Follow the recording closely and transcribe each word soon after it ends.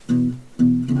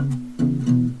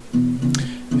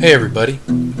Hey everybody,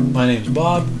 my name's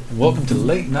Bob, and welcome to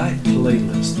Late Night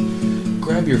Playlist.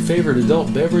 Grab your favorite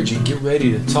adult beverage and get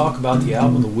ready to talk about the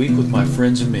album of the week with my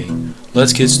friends and me.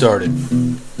 Let's get started.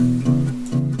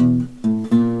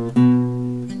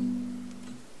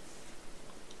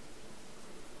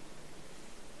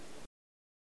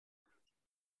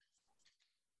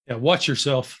 Yeah, watch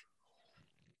yourself.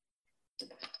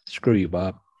 Screw you,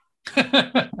 Bob.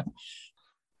 I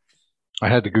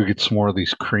had to go get some more of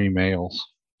these cream ales.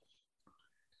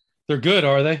 They're good,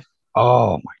 are they?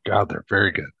 Oh my God, they're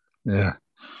very good. Yeah,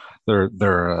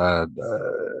 they're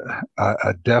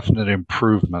a definite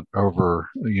improvement over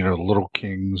Little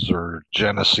Kings or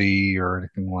Genesee or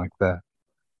anything like that.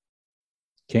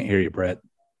 Can't hear you, Brett.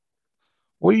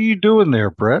 What are you doing there,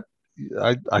 Brett?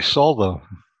 I saw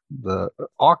the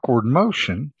awkward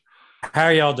motion. How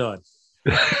are y'all doing?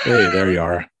 Hey, there you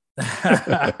are.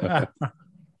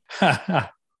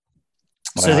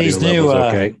 So these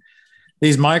new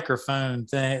these microphone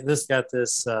thing, this got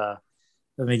this let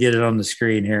me get it on the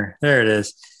screen here. There it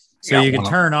is. So you can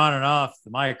turn on and off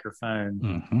the microphone.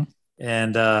 Mm-hmm.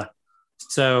 And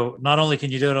so not only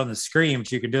can you do it on the screen,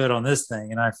 but you can do it on this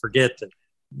thing. And I forget that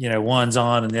one's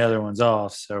on and the other one's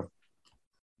off. So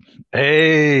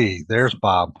hey, there's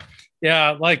Bob.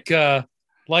 Yeah, like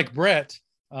Brett,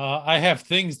 I have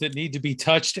things that need to be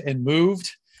touched and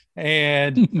moved,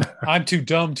 and I'm too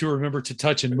dumb to remember to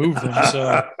touch and move them.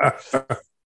 So,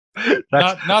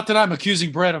 not that I'm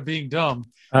accusing Brett of being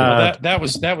dumb. That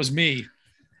was me.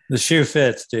 The shoe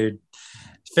fits, dude.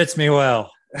 Fits me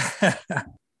well.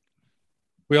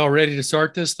 We all ready to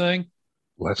start this thing?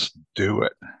 Let's do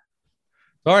it.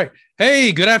 All right.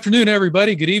 Hey, good afternoon,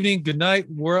 everybody. Good evening, good night,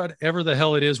 whatever the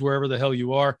hell it is, wherever the hell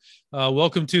you are.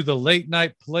 Welcome to the Late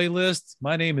Night Playlist.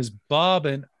 My name is Bob,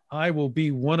 and I will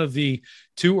be one of the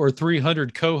 200 or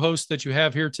 300 co-hosts that you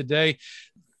have here today.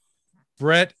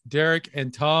 Brett, Derek,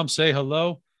 and Tom, say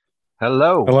hello.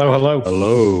 Hello. Hello, hello.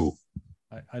 Hello.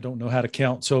 I don't know how to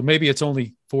count, so maybe it's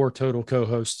only 4 total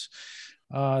co-hosts.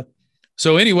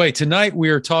 So anyway, tonight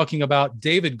we are talking about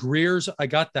David Grier's I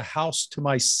Got the House to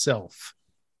Myself.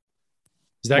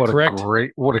 Is that correct?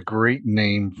 What a great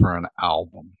name for an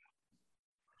album.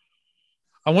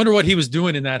 I wonder what he was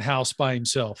doing in that house by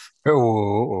himself.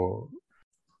 Oh,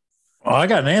 I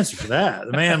got an answer for that.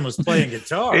 The man was playing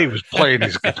guitar. He was playing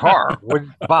his guitar.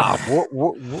 Bob,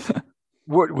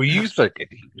 what were you thinking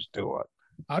he was doing?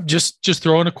 I'm just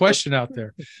throwing a question out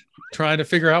there, trying to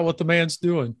figure out what the man's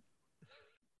doing.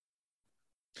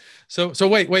 So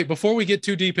wait, before we get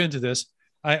too deep into this,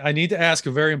 I need to ask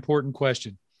a very important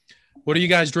question. What are you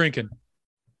guys drinking?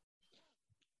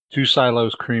 2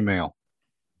 Silos cream ale.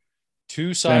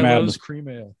 2 Silos cream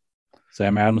ale.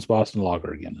 Sam Adams Boston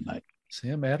Lager again tonight.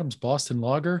 Sam Adams Boston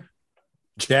Lager.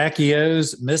 Jackie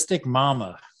O's Mystic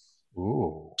Mama.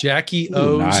 Ooh. Jackie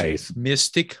O's nice.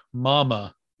 Mystic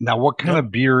Mama. Now, what kind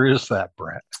of beer is that,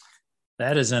 Brett?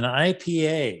 That is an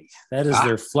IPA. That is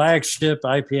their flagship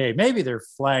IPA. Maybe their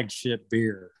flagship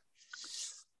beer.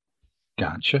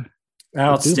 Gotcha.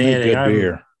 Outstanding. Good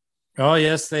beer. Oh,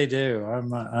 yes, they do.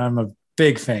 I'm a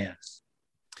big fan.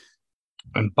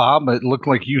 And Bob, it looked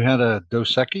like you had a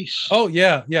Dos Equis. Oh,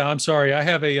 yeah. I'm sorry. I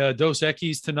have a Dos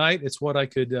Equis tonight. It's what I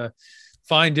could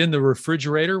find in the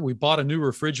refrigerator. We bought a new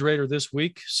refrigerator this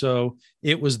week, so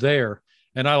it was there.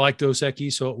 And I like Dos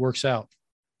Equis, so it works out.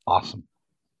 Awesome.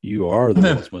 You are the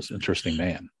world's most interesting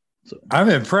man. So I'm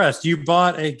impressed. You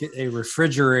bought a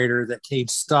refrigerator that came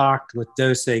stocked with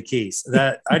Dos Equis.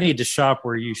 That I need to shop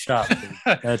where you shop.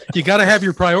 You got to have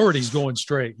your priorities going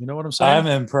straight. You know what I'm saying? I'm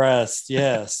impressed.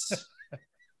 Yes.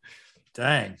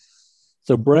 Dang.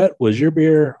 So Brett, was your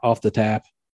beer off the tap?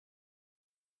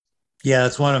 Yeah,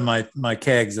 it's one of my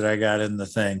kegs that I got in the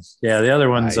thing. Yeah, the other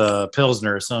one's a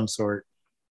Pilsner of some sort.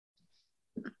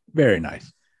 Very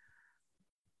nice.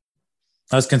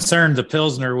 I was concerned the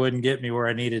Pilsner wouldn't get me where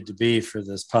I needed to be for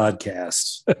this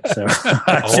podcast. So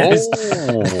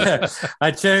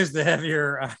I chose the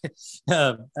heavier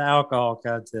alcohol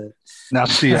content. Now,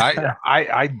 see,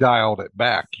 I dialed it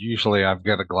back. Usually I've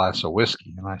got a glass of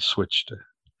whiskey and I switched to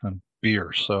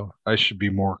beer, so I should be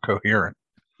more coherent.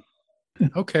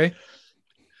 Okay.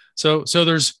 So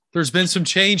there's been some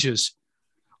changes.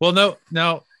 Well, no,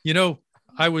 now,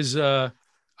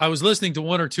 I was listening to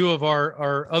one or two of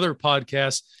our other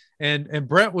podcasts, and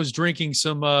Brett was drinking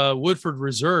some Woodford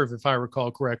Reserve, if I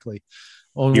recall correctly,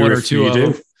 on one or two of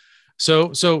them.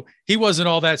 So he wasn't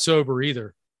all that sober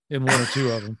either in one or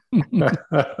two of them.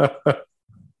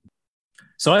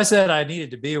 So I said I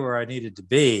needed to be where I needed to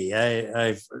be.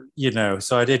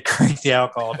 So I did crank the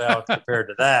alcohol down compared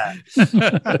to that.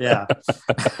 Yeah.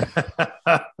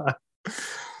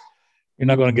 You're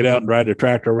not going to get out and ride a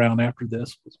tractor around after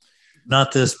this?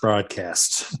 Not this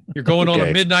broadcast. You're going on a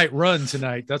Okay. midnight run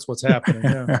tonight. That's what's happening.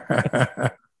 Yeah.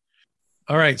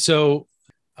 All right. So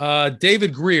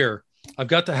David Grier, I've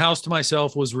Got the House to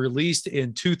Myself, was released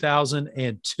in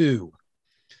 2002.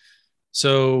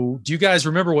 So do you guys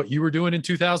remember what you were doing in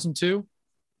 2002?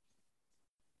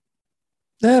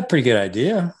 Pretty good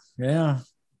idea. Yeah.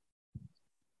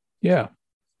 Yeah.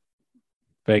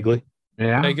 Vaguely.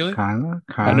 Yeah, Vaguely? kind of.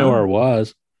 I know where I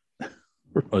was.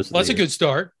 For most of Well, that's the a year. good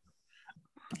start.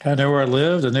 I knew where I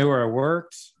lived. I knew where I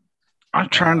worked. I'm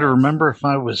trying to remember if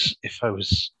I was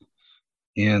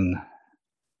in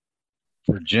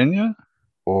Virginia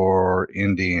or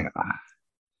Indiana.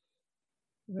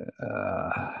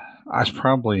 I was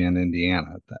probably in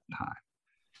Indiana at that time.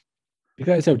 You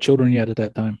guys have children yet at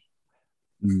that time?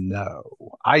 No,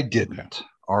 I didn't.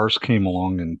 Ours came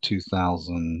along in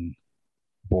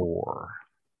 2004.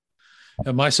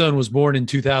 And my son was born in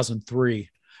 2003.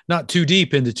 Not too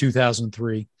deep into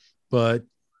 2003, but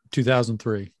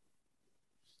 2003.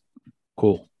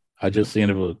 Cool. I just seen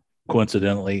it was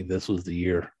coincidentally this was the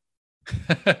year.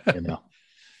 You know.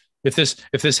 If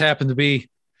this happened to be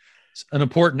an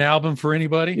important album for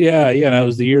anybody, Yeah. And it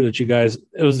was the year that you guys.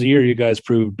 It was the year you guys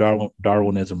proved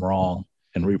Darwinism wrong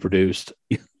and reproduced.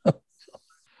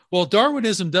 well,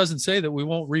 Darwinism doesn't say that we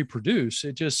won't reproduce.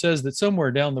 It just says that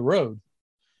somewhere down the road,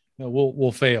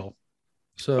 we'll fail.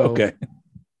 So Okay.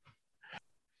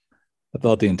 I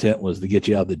thought the intent was to get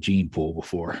you out of the gene pool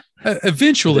before.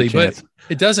 Eventually, There's a but chance.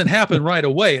 it doesn't happen right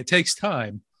away. It takes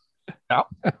time. Yeah.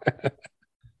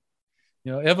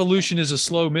 Evolution is a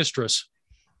slow mistress.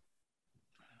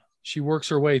 She works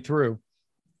her way through.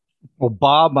 Well,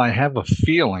 Bob, I have a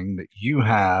feeling that you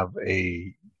have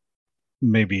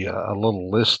maybe a little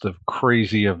list of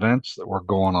crazy events that were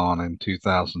going on in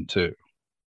 2002.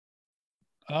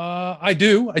 I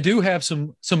do have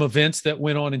some events that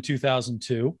went on in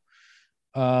 2002.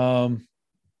 The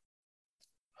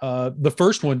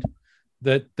first one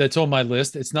that's on my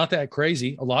list, it's not that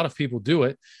crazy. A lot of people do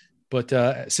it, but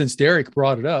since Derek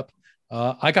brought it up,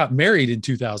 I got married in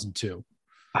 2002.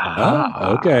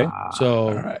 Oh, okay. So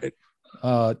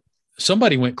All right.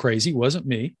 somebody went crazy. It wasn't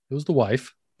me. It was the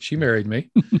wife. She married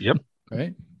me. Yep.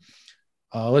 Right.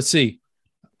 Let's see.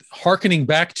 Harkening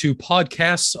back to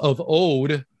podcasts of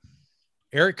old,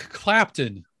 Eric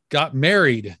Clapton got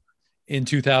married in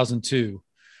 2002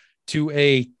 to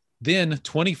a then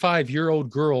 25-year-old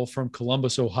girl from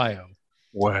Columbus, Ohio.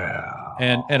 Wow.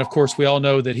 And of course, we all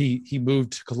know that he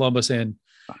moved to Columbus and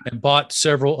bought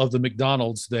several of the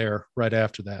McDonald's there right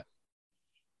after that.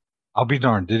 I'll be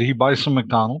darned. Did he buy some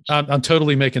McDonald's? I'm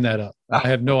totally making that up. I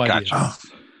have no idea.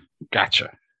 Gotcha.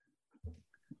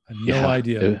 I have no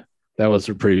idea. That was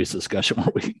a previous discussion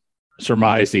where we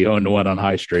surmised he owned the one on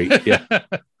High Street. Yeah.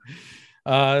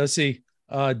 Let's see.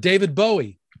 David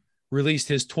Bowie released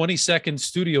his 22nd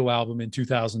studio album in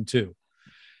 2002.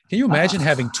 Can you imagine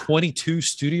having 22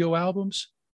 studio albums?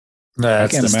 I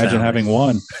can't imagine having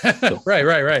one. So.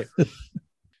 Right.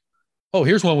 Oh,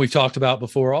 here's one we've talked about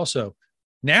before also.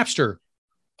 Napster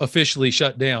officially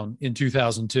shut down in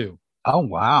 2002. Oh,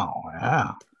 wow.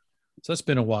 Yeah. So that's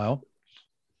been a while.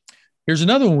 Here's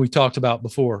another one we talked about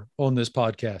before on this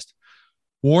podcast.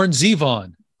 Warren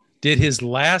Zevon did his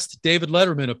last David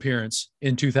Letterman appearance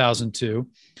in 2002.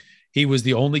 He was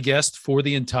the only guest for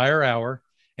the entire hour,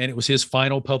 and it was his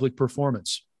final public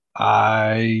performance.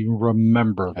 I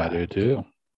remember I that. do too.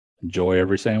 Enjoy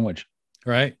every sandwich.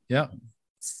 Right? Yeah.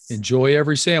 Enjoy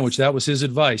every sandwich. That was his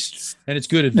advice, and it's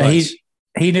good advice.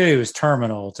 He knew he was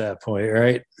terminal at that point,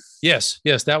 right? Yes.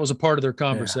 That was a part of their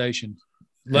conversation.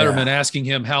 Letterman asking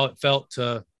him how it felt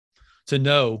to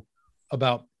know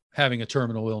about having a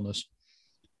terminal illness.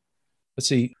 Let's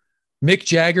see. Mick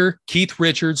Jagger, Keith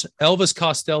Richards, Elvis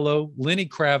Costello, Lenny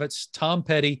Kravitz, Tom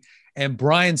Petty, and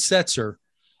Brian Setzer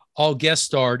all guest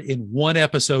starred in one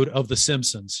episode of The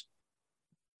Simpsons.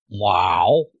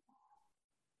 Wow.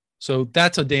 So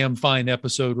that's a damn fine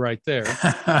episode right there.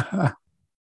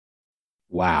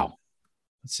 Wow.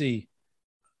 Let's see.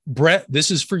 Brett,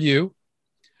 this is for you.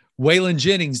 Waylon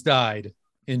Jennings died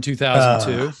in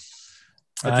 2002.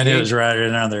 I knew it was right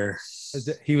in there.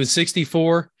 He was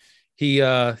 64. He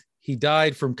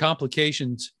died from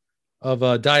complications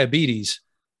of diabetes.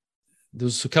 This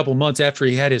was a couple months after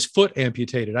he had his foot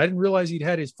amputated. I didn't realize he'd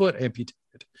had his foot amputated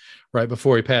right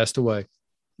before he passed away.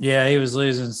 Yeah, he was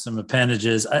losing some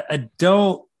appendages. I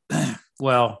don't,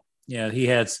 well, yeah, he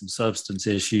had some substance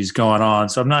issues going on.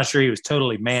 So I'm not sure he was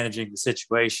totally managing the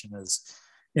situation as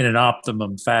in an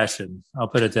optimum fashion. I'll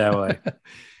put it that way.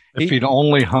 If he'd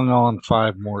only hung on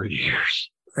 5 more years.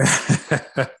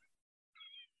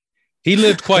 He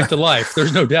lived quite the life.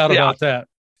 There's no doubt Yeah. about that.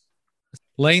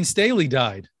 Lane Staley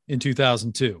died in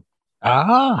 2002.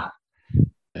 Ah,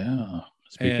 Yeah.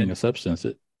 Speaking And- of substance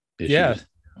issues. Yeah.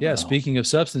 Yeah. Wow. Speaking of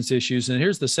substance issues, and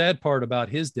here's the sad part about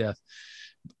his death.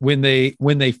 When they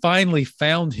finally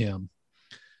found him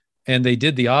and they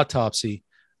did the autopsy,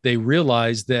 they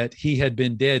realized that he had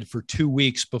been dead for 2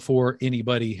 weeks before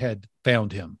anybody had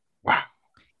found him. wow.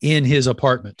 In his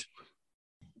apartment.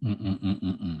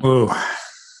 Ooh.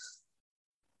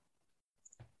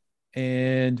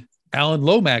 And Alan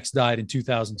Lomax died in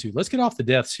 2002. Let's get off the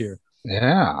deaths here.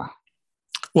 Yeah.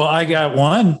 Well, I got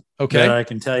one Okay. that I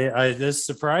can tell you. This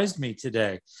surprised me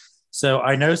today. So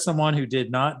I know someone who did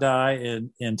not die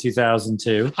in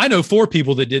 2002. I know 4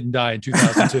 people that didn't die in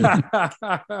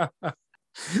 2002.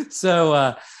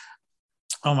 So,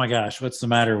 oh my gosh, what's the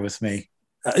matter with me?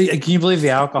 Can you believe the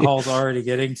alcohol's already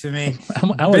getting to me? How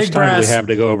much Big time do brass- we have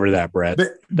to go over that, Brett? Bi-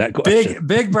 That question.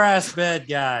 Big brass bed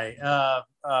guy.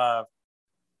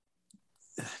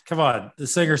 Come on, the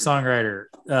singer songwriter.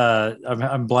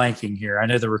 I'm blanking here. I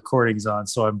know the recording's on,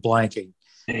 so I'm blanking.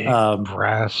 Big Um,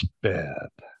 brass bed.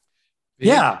 Big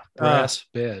Yeah. brass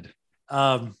bed.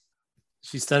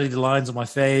 She studied the lines on my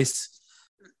face.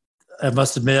 I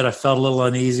must admit, I felt a little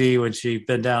uneasy when she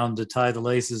bent down to tie the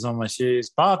laces on my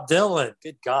shoes. Bob Dylan,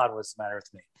 good God, what's the matter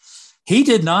with me? He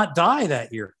did not die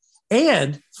that year.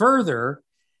 And further,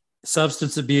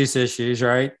 substance abuse issues,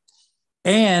 right?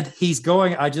 And he's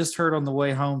going, I just heard on the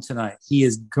way home tonight, he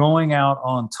is going out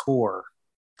on tour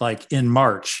like in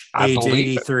March, I age believe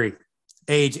it. 83.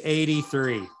 Age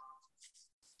 83.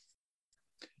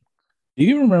 Do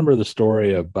you remember the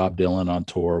story of Bob Dylan on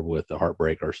tour with the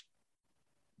Heartbreakers,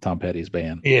 Tom Petty's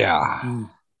band? Yeah.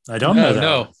 I don't know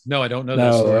that. No, I don't know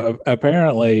that story. No,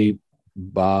 apparently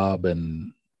Bob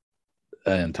and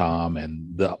Tom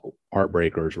and the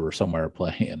Heartbreakers were somewhere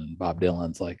playing, and Bob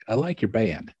Dylan's like, "I like your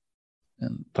band,"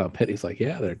 and Tom Petty's like,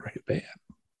 "Yeah, they're a great band."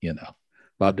 You know,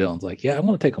 Bob Dylan's like, "Yeah, I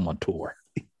want to take them on tour.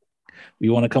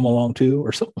 You want to come along too,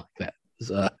 or something like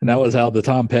that." And that was how the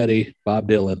Tom Petty, Bob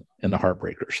Dylan, and the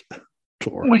Heartbreakers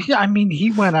tour. Well, yeah, I mean,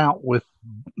 he went out with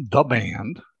the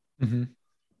band, Mhm.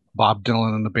 Bob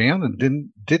Dylan and the band,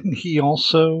 and didn't he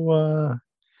also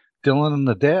Dylan and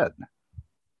the Dead?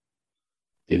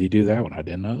 Did he do that one? I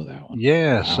didn't know that one.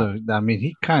 Yeah, Wow. so I mean,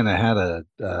 he kind of had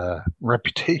a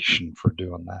reputation for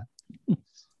doing that.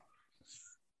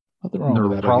 Nothing wrong There with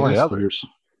were that. I probably guess. others.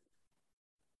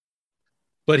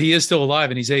 But he is still alive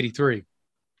and he's 83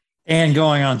 And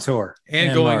going on tour. and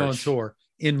in going March. on tour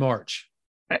in March.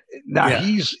 Now Yeah.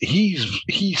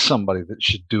 he's somebody that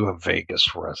should do a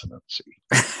Vegas residency.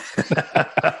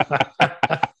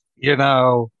 You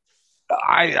know,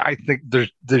 I think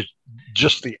there's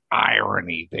just the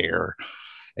irony there,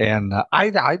 and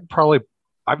I'd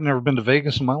never been to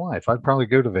Vegas in my life. I'd probably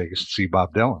go to Vegas to see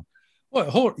Bob Dylan.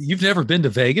 What? You've never been to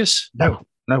Vegas? No,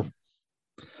 I've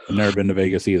never been to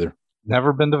Vegas either.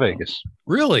 never been to Vegas.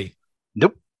 Really?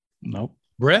 Nope. Nope,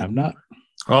 Brett? I'm not.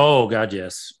 Oh, God,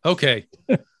 yes. Okay.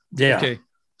 Yeah. Okay.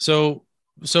 So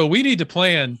we need to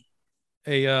plan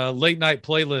a late night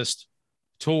playlist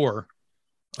tour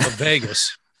of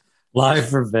Vegas. Live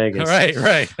from Vegas.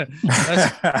 Right.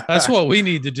 That's what we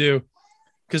need to do,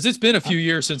 because it's been a few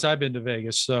years since I've been to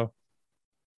Vegas. So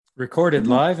Recorded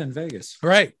live in Vegas.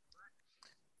 right,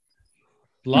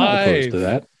 Not opposed live. to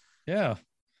that. Yeah.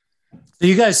 So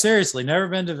you guys seriously never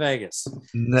been to Vegas?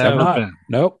 Never Not- been.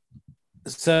 Nope.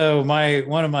 So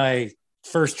one of my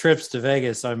first trips to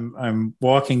Vegas, I'm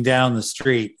walking down the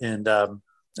street, and I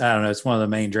don't know, it's one of the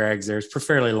main drags there. It's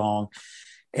fairly long,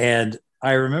 and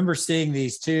I remember seeing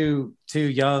these two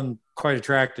young, quite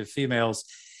attractive females,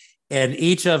 and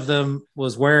each of them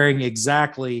was wearing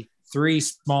exactly 3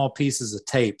 small pieces of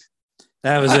tape.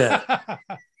 That was it.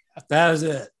 That was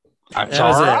it. That's That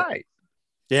was all it. right.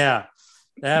 Yeah,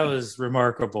 that was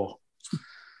remarkable.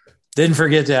 Didn't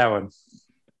forget that one.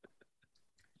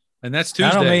 And that's Tuesday.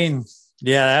 I don't mean,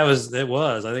 yeah, it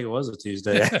was. I think it was a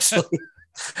Tuesday, actually.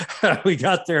 We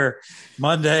got there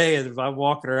Monday, and I'm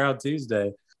walking around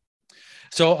Tuesday.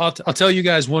 So I'll tell you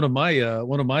guys one of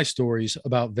my stories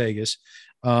about Vegas.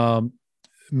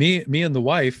 Me and the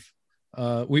wife,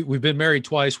 we've been married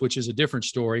twice, which is a different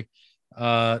story.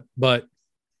 But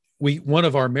one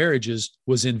of our marriages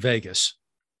was in Vegas.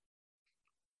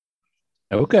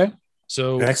 Okay.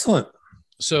 So Excellent.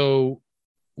 so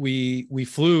we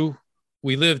flew.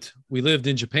 We lived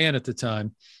in Japan at the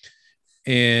time,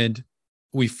 and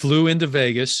we flew into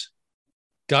Vegas,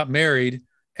 got married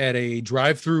at a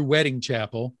drive-through wedding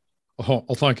chapel. Oh,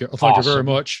 thank you. Thank you very Awesome.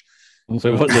 much.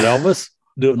 So was it Elvis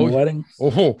doing the Oh, wedding?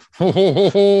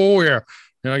 Oh, yeah.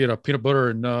 And I get a peanut butter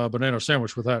and banana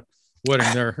sandwich with that.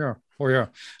 wedding there. Yeah. Oh yeah.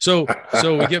 So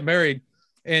we get married,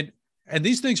 and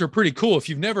these things are pretty cool. If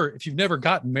you've never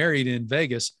gotten married in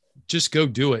Vegas, just go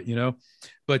do it,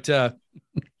 But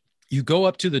you go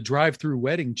up to the drive-through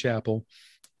wedding chapel,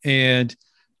 and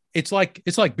it's like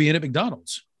being at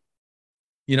McDonald's.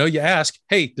 You ask,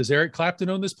 hey, does Eric Clapton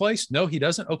own this place? No, he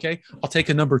doesn't. Okay, I'll take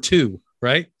a number 2,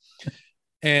 right?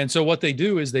 And so what they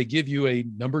do is they give you a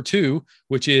number 2,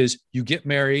 which is you get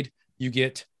married, you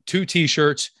get 2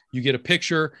 T-shirts, you get a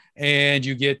picture, and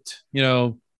you get,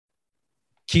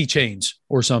 keychains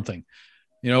or something,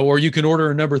 or you can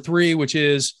order a number 3, which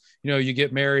is, you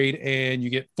get married and you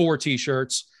get 4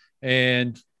 T-shirts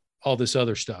and all this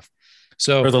other stuff.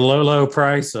 So for the low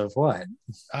price of what?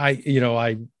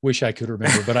 I wish I could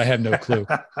remember, but I have no clue.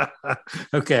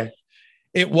 Okay.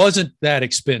 It wasn't that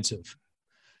expensive.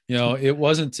 It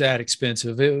wasn't that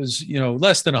expensive. It was,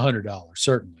 less than $100,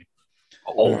 certainly.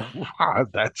 Oh, wow,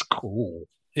 that's cool.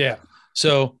 Yeah.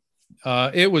 So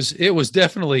it was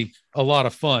definitely a lot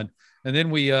of fun. And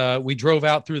then we drove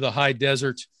out through the high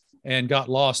desert and got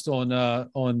lost in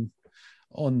the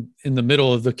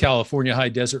middle of the California high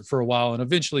desert for a while, and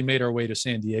eventually made our way to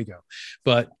San Diego.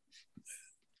 But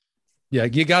yeah,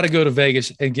 you got to go to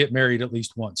Vegas and get married at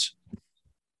least once.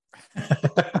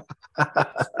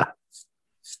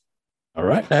 All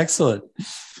right. Excellent.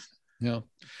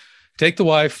 Take the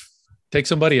wife, take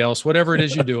somebody else, whatever it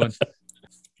is you're doing.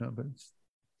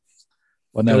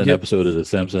 Wasn't that an episode of The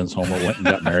Simpsons? Homer went and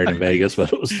got married in Vegas,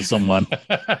 but it was to someone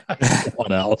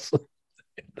else.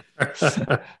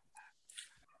 The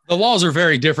laws are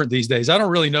very different these days. I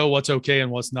don't really know what's okay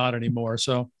and what's not anymore.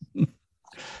 So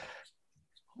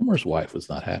Homer's wife was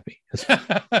not happy.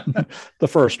 The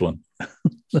first one.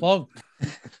 Well,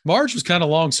 Marge was kind of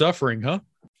long suffering, huh?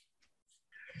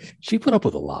 She put up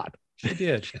with a lot. She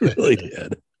did. She really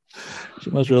did. She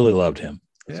must really loved him.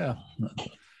 Yeah.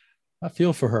 I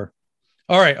feel for her.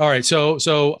 All right.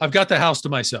 So I've got the house to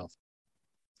myself.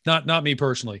 Not me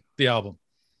personally, the album.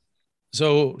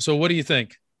 So what do you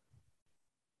think?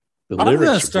 The I'm going to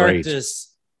lyrics are start great.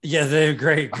 this. Yeah, they're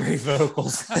great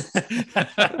vocals.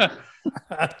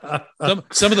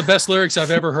 Some of the best lyrics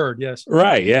I've ever heard. Yes.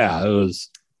 Right. Yeah. It was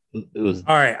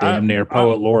all right. damn near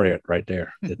poet laureate right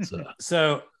there. It's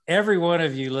So every one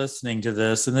of you listening to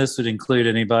this, and this would include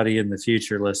anybody in the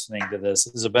future listening to this,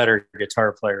 is a better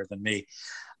guitar player than me.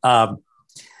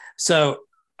 So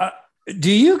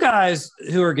do you guys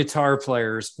who are guitar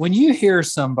players, when you hear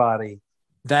somebody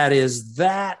that is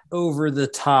that over the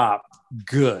top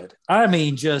good, I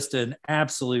mean, just an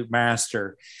absolute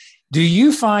master, do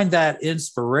you find that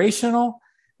inspirational?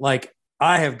 Like,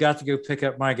 I have got to go pick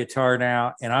up my guitar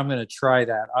now and I'm going to try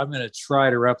that. I'm going to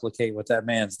try to replicate what that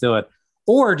man's doing.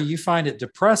 Or do you find it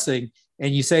depressing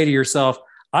and you say to yourself,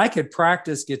 I could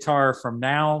practice guitar from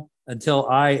now until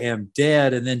I am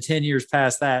dead, and then 10 years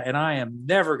past that, and I am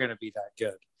never going to be that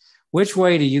good? Which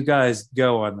way do you guys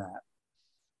go on that?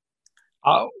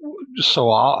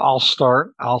 So I'll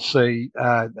start. I'll say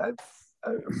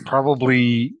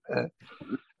probably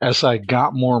as I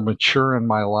got more mature in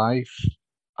my life,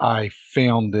 I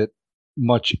found it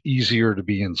much easier to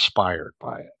be inspired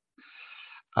by it,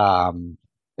 and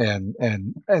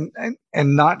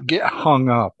not get hung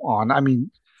up on. I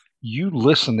mean, you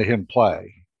listen to him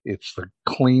play; it's the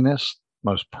cleanest,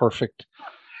 most perfect,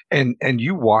 and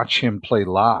you watch him play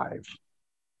live.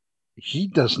 He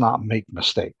does not make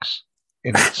mistakes.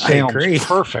 And it sounds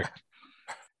perfect.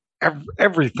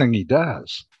 Everything he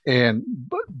does,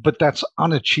 but that's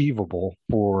unachievable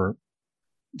for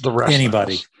the rest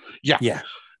anybody. Of us. Yeah.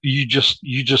 You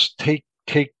just take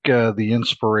the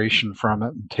inspiration from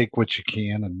it and take what you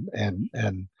can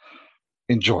and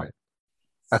enjoy it.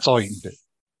 That's all you can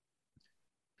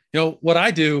do. What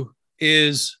I do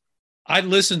is I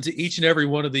listen to each and every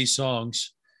one of these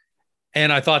songs,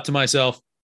 and I thought to myself,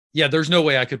 yeah, there's no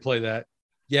way I could play that.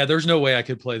 Yeah, there's no way I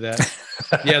could play that.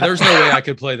 Yeah, there's no way I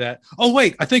could play that. Oh,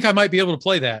 wait, I think I might be able to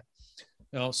play that.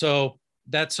 So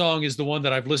that song is the one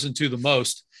that I've listened to the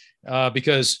most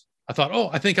because I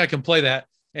thought, I think I can play that.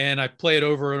 And I play it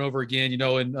over and over again,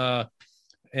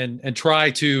 and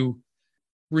try to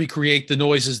recreate the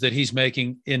noises that he's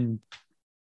making in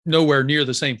nowhere near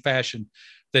the same fashion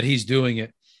that he's doing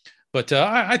it. But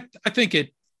I think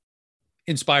it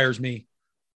inspires me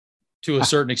to a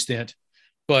certain extent.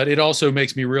 But it also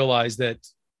makes me realize that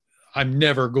I'm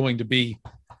never going to be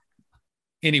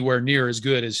anywhere near as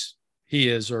good as he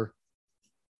is. Or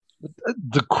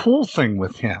the cool thing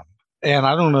with him, and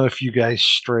I don't know if you guys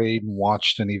strayed and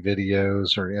watched any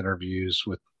videos or interviews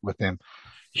with him,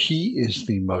 he is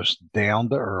the most down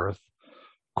to earth,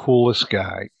 coolest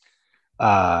guy.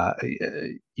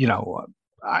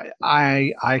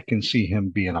 I can see him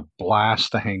being a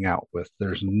blast to hang out with.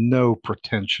 There's no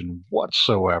pretension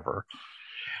whatsoever.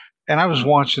 And I was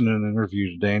watching an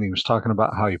interview today, and he was talking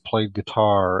about how he played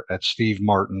guitar at Steve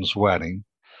Martin's wedding,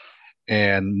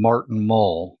 and Martin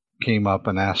Mull came up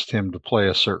and asked him to play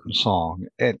a certain song,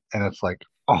 and it's like,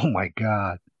 oh my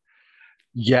God.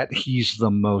 Yet he's the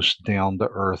most down to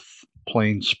earth,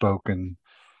 plain spoken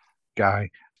guy.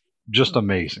 Just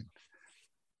amazing.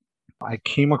 I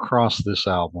came across this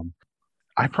album.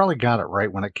 I probably got it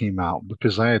right when it came out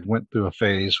because I had went through a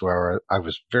phase where I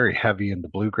was very heavy into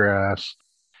bluegrass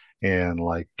and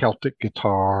like Celtic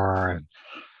guitar,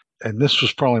 and this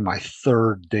was probably my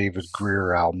third David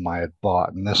Grier album I had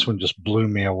bought, and this one just blew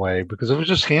me away because it was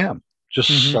just him,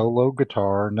 just solo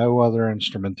guitar, no other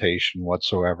instrumentation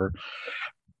whatsoever.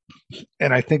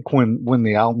 And I think when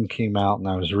the album came out and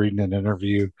I was reading an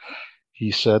interview, he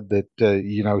said that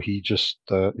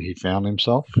he found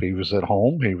himself. He was at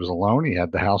home, he was alone, he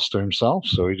had the house to himself,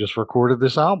 so he just recorded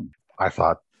this album. I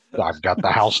thought, I've got the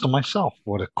house to myself.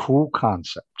 What a cool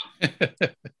concept.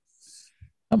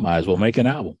 I might as well make an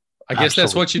album. I guess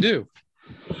that's what you do.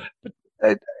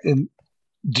 And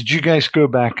did you guys go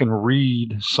back and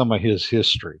read some of his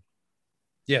history?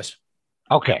 Yes.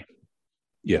 Okay.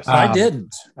 Yes. I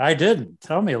didn't.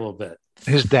 Tell me a little bit.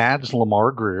 His dad's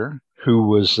Lamar Grier, who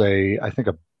was a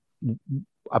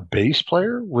bass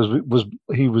player.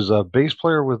 He was a bass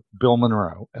player with Bill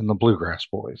Monroe and the Bluegrass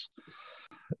Boys.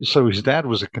 So his dad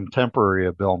was a contemporary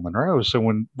of Bill Monroe. So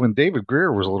when David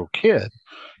Grier was a little kid,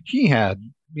 he had,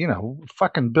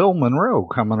 fucking Bill Monroe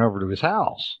coming over to his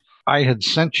house. I had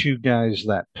sent you guys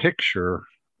that picture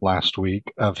last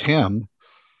week of him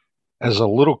as a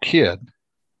little kid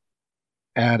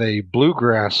at a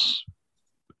bluegrass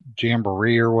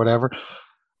jamboree or whatever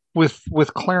with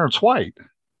Clarence White.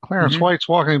 Clarence White's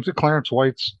walking. Clarence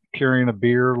White's carrying a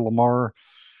beer. Lamar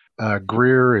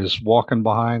Grier is walking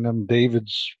behind him.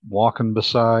 David's walking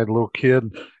beside a little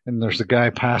kid, and there's a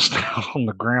guy passed out on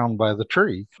the ground by the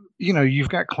tree. You've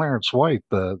got Clarence White,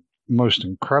 the most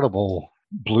incredible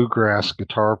bluegrass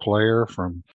guitar player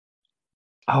from,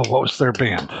 what was their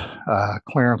band?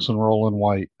 Clarence and Roland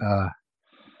White,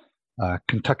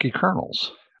 Kentucky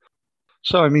Colonels.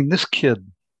 So, this kid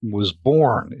was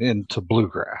born into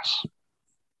bluegrass.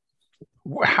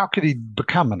 How could he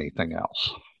become anything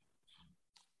else?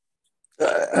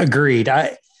 Agreed.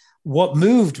 What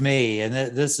moved me,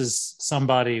 and this is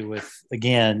somebody with,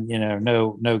 again,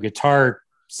 no guitar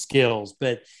skills,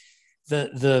 but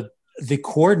the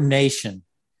coordination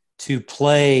to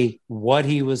play what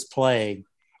he was playing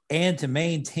and to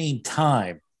maintain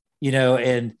time,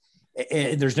 and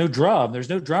there's no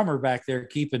drummer back there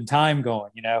keeping time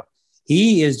going.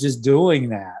 He is just doing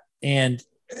that, and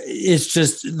it's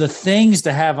just the things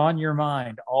to have on your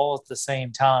mind all at the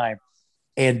same time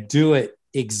and do it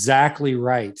exactly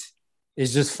right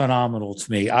is just phenomenal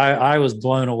to me. I was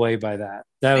blown away by that.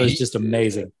 That was just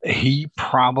amazing. He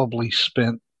probably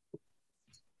spent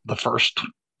the first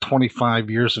 25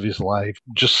 years of his life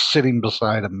just sitting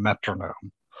beside a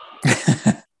metronome.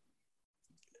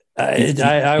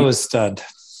 I was stunned.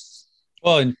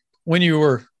 Well, and when you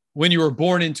were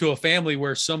born into a family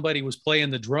where somebody was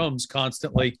playing the drums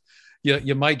constantly,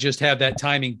 you might just have that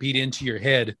timing beat into your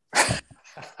head.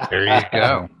 There you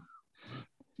go.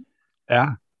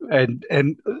 Yeah.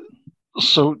 And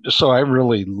so I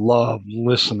really love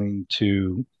listening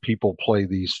to people play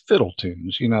these fiddle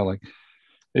tunes. Like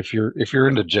if you're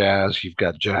into jazz, you've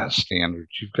got jazz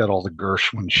standards, you've got all the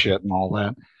Gershwin shit and all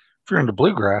that. If you're into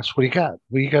bluegrass, what do you got?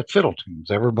 Well, you got fiddle tunes.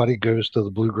 Everybody goes to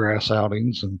the bluegrass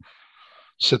outings and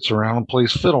sits around and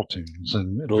plays fiddle tunes,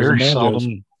 and very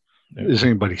seldom is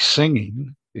anybody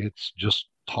singing. It's just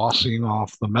tossing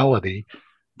off the melody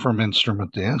from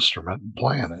instrument to instrument and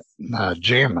playing it,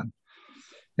 jamming.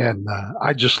 And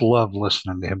I just love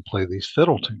listening to him play these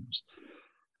fiddle tunes.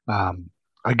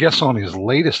 I guess on his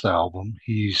latest album,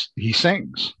 he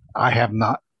sings. I have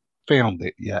not found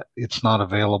it yet. It's not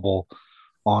available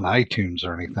on iTunes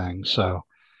or anything. So,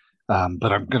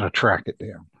 but I'm going to track it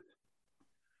down.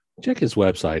 Check his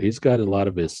website. He's got a lot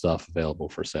of his stuff available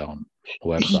for sale on the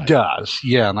website. He does.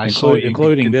 Yeah. And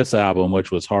including this album, which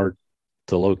was hard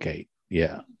to locate.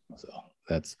 Yeah. So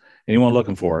that's anyone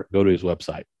looking for it, go to his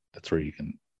website. That's where you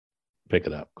can pick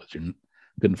it up because you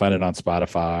couldn't find it on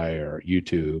Spotify or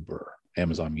YouTube or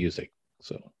Amazon Music.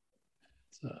 So,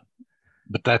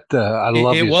 but that I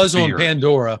love it. It was on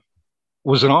Pandora.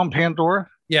 Was it on Pandora?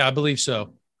 Yeah, I believe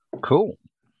so. Cool.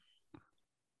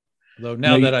 Though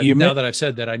now that I've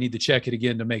said that, I need to check it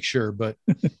again to make sure. But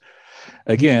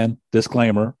again,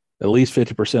 disclaimer: at least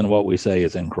 50% of what we say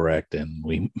is incorrect, and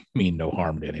we mean no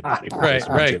harm to anybody.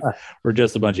 Right. We're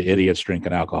just a bunch of idiots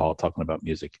drinking alcohol talking about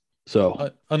music.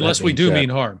 So unless we do mean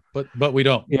harm, but we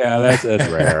don't. Yeah, that's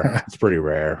rare. It's pretty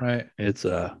rare. Right. It's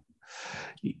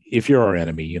if you're our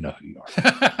enemy, you know who you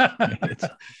are.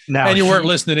 Now, and you weren't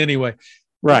listening anyway.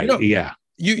 Right. Yeah.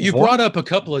 You brought up a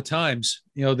couple of times,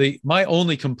 my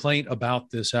only complaint about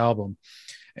this album,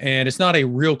 and it's not a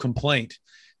real complaint.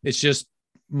 It's just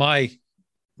my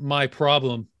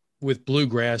problem with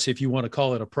bluegrass, if you want to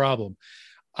call it a problem.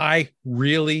 I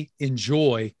really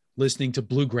enjoy listening to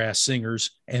bluegrass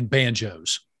singers and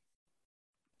banjos.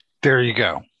 There you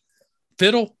go.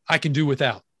 Fiddle, I can do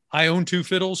without. I own 2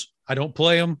 fiddles. I don't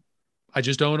play them. I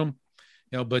just own them.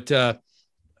 But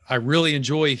I really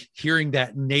enjoy hearing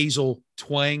that nasal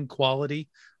twang quality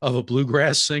of a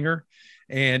bluegrass singer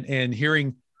and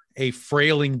hearing a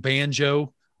frailing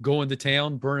banjo going to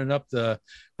town, burning up the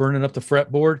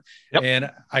fretboard. Yep.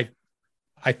 And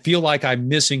I feel like I'm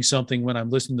missing something when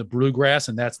I'm listening to bluegrass,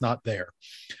 and that's not there.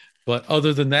 But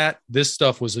other than that, this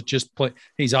stuff was just play.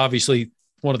 He's obviously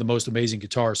one of the most amazing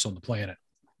guitarists on the planet.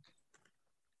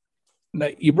 Now,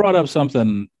 you brought up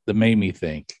something that made me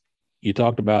think. You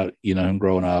talked about, him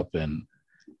growing up and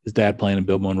his dad playing in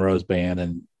Bill Monroe's band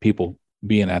and people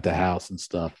being at the house and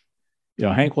stuff.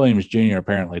 Hank Williams Jr.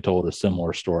 apparently told a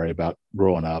similar story about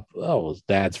growing up. Oh, his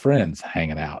dad's friends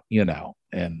hanging out,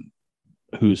 and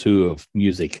who's who of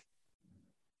music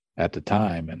at the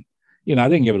time. And, I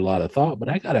didn't give it a lot of thought, but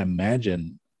I got to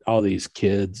imagine all these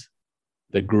kids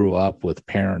that grew up with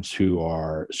parents who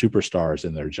are superstars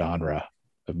in their genre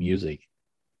of music,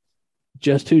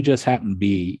 who just happen to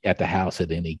be at the house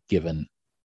at any given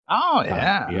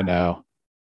time,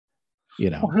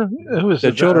 who was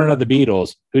the children of the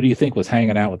Beatles? Who do you think was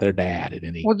hanging out with their dad at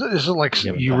any? Well, is it like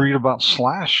you read about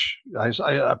Slash?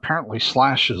 Apparently,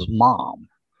 Slash's mom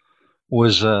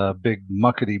was a big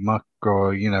muckety muck,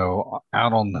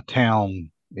 out on the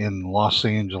town in Los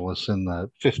Angeles in the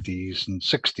 50s and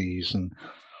 60s, and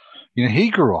he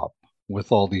grew up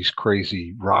with all these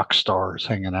crazy rock stars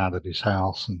hanging out at his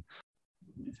house. And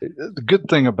the good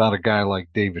thing about a guy like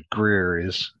David Grier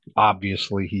is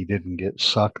obviously he didn't get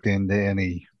sucked into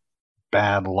any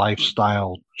bad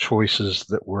lifestyle choices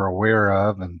that we're aware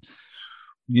of, and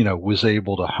was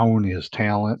able to hone his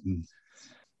talent, and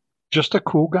just a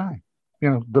cool guy.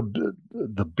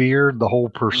 The beard, the whole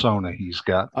persona he's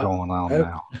got going on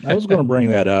now. I was going to bring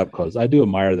that up because I do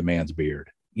admire the man's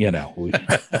beard. I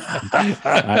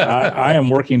am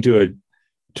working to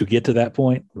get to that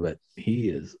point, but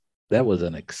that was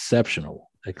an exceptional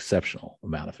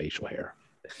amount of facial hair.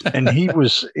 And he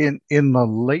was in the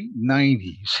late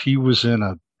 90s, he was in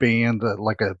a band,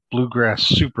 like a bluegrass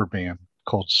super band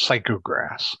called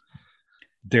Psychograss.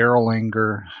 Daryl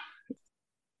Anger,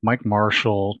 Mike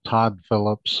Marshall, Todd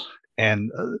Phillips,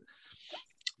 and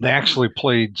they actually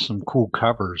played some cool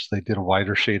covers. They did A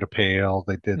Whiter Shade of Pale.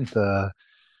 They did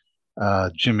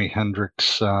Jimi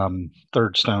Hendrix,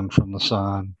 Third Stone from the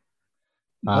Sun.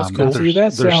 That's cool.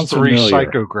 There's 3 familiar.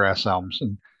 Psychograss albums,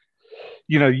 and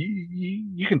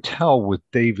you can tell with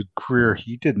David Grier,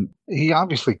 he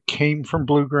obviously came from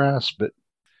bluegrass, but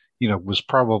was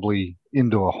probably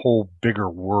into a whole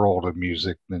bigger world of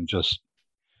music than just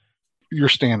your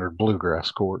standard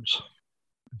bluegrass chords.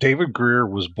 David Grier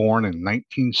was born in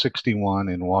 1961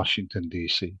 in Washington,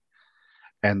 D.C.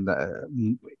 And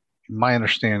my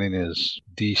understanding is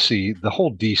D.C., the whole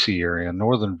D.C. area,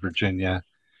 Northern Virginia,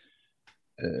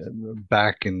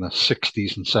 back in the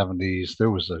 60s and 70s, there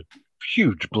was a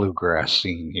huge bluegrass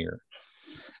scene here.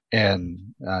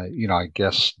 And, I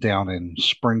guess down in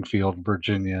Springfield,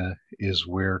 Virginia is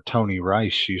where Tony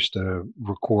Rice used to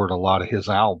record a lot of his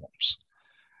albums.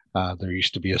 There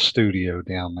used to be a studio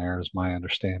down there, is my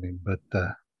understanding. But,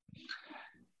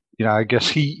 I guess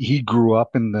he grew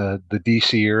up in the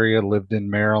D.C. area, lived in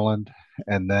Maryland,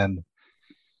 and then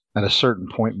at a certain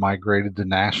point migrated to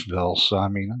Nashville. So,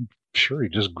 I'm sure he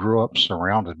just grew up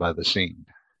surrounded by the scene.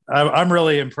 I'm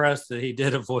really impressed that he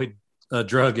did avoid a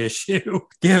drug issue,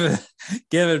 given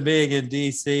being in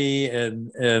D.C. and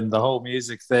the whole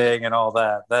music thing and all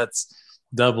that. That's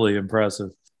doubly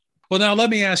impressive. Well, now let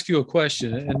me ask you a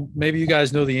question, and maybe you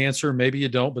guys know the answer, maybe you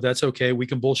don't, but that's okay. We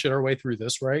can bullshit our way through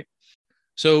this, right?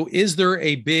 So is there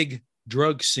a big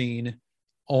drug scene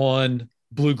on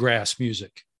bluegrass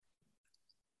music?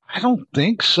 I don't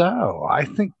think so. I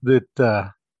think that,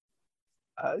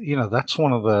 that's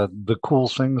one of the cool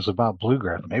things about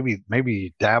bluegrass.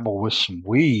 Maybe dabble with some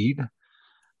weed.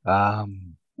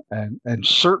 And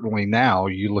certainly now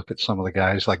you look at some of the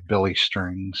guys like Billy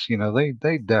Strings,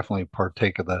 they definitely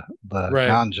partake of the right.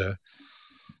 ganja.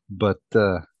 But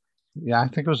Yeah, I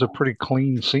think it was a pretty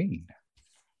clean scene.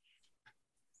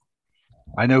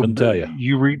 I know Couldn't tell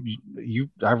you.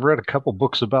 I've read a couple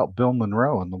books about Bill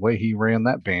Monroe and the way he ran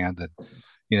that band, and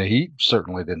he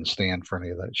certainly didn't stand for any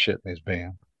of that shit in his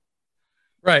band.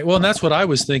 Right. Well, and that's what I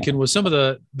was thinking was some of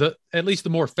the at least the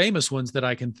more famous ones that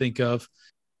I can think of,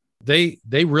 they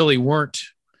really weren't.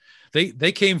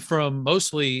 They came from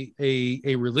mostly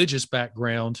a religious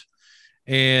background,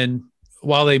 and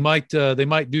while they might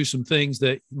do some things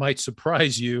that might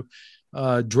surprise you,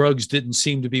 drugs didn't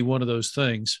seem to be one of those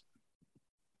things.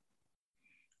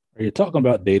 Are you talking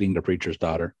about dating the preacher's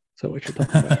daughter? Is that what you're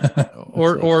talking about?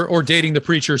 or dating the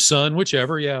preacher's son,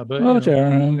 whichever. Yeah, but whichever.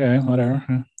 Okay, whatever.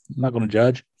 I'm not going to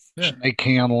judge. Yeah. Snake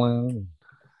handling.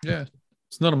 Yeah,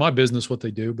 it's none of my business what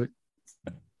they do. But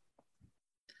have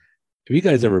you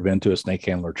guys ever been to a snake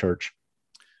handler church?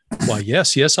 Why,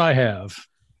 yes, I have.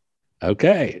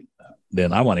 Okay,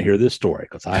 then I want to hear this story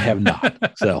because I have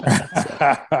not. So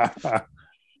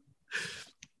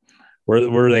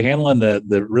were they handling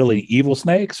the really evil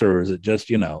snakes, or is it just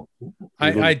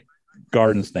I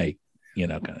garden snake,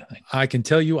 kind of thing? I can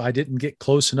tell you, I didn't get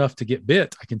close enough to get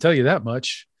bit. I can tell you that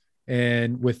much.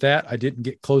 And with that, I didn't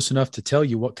get close enough to tell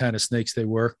you what kind of snakes they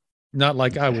were. Not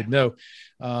like I would know.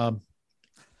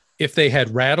 If they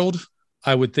had rattled,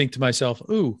 I would think to myself,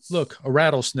 "Ooh, look, a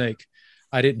rattlesnake."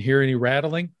 I didn't hear any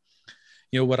rattling.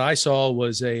 What I saw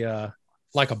was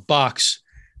like a box.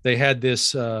 They had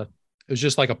this. It was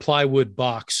just like a plywood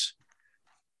box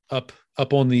up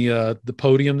on the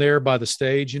podium there by the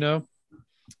stage, and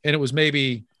it was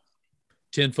maybe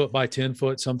 10 foot by 10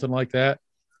 foot, something like that.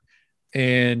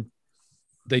 And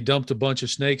they dumped a bunch of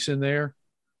snakes in there.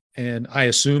 And I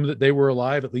assumed that they were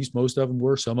alive. At least most of them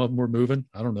were. Some of them were moving.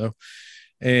 I don't know.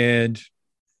 And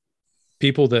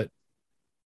people that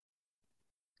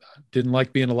didn't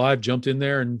like being alive jumped in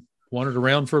there and wandered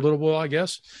around for a little while, I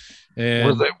guess.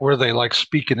 And were they like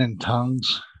speaking in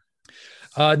tongues?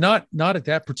 Not at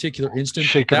that particular instant.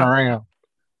 Shaking around.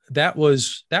 That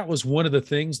was one of the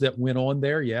things that went on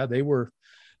there. Yeah, they were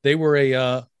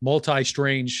a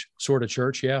multi-strange sort of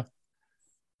church. Yeah.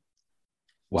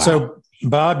 Wow. So,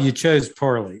 Bob, you chose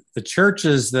poorly. The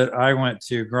churches that I went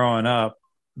to growing up,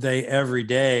 they every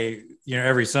day,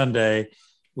 every Sunday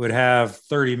would have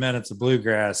 30 minutes of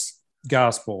bluegrass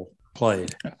gospel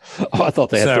played. Oh, I thought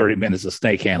they had 30 minutes of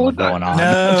snake handling going on.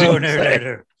 No.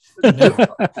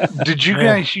 Did you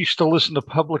guys used to listen to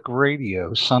public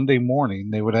radio Sunday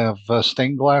morning? They would have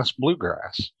stained glass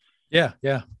bluegrass. Yeah.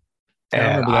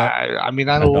 And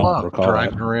I loved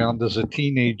driving around as a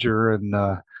teenager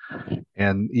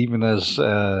and even as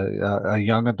a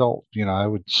young adult. I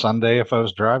would Sunday, if I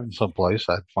was driving someplace,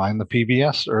 I'd find the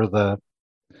PBS or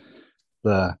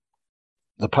the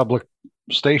public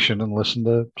station and listen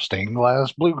to stained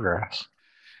glass bluegrass.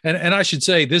 And I should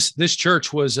say this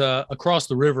church was across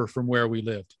the river from where we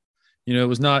lived. It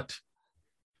was not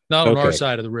on our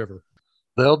side of the river.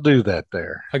 They'll do that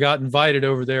there. I got invited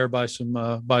over there by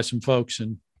some folks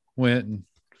and went, and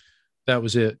that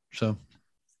was it. So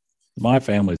my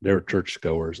family, they were church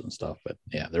goers and stuff, but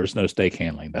yeah, there was no stake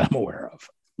handling that I'm aware of.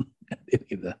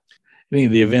 any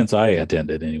of the events I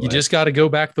attended anyway. You just got to go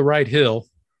back the right hill.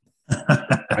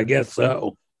 I guess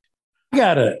so.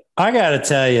 I gotta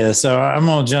tell you. So I'm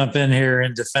gonna jump in here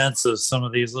in defense of some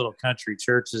of these little country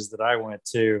churches that I went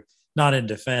to. Not in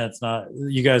defense. Not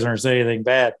you guys aren't saying anything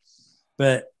bad,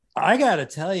 but I gotta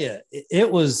tell you, it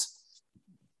was.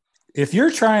 If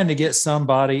you're trying to get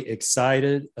somebody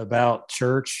excited about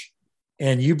church,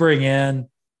 and you bring in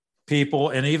people,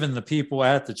 and even the people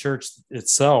at the church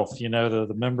itself,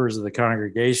 the members of the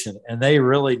congregation, and they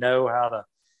really know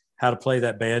how to play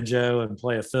that banjo and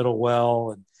play a fiddle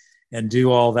well and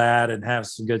do all that and have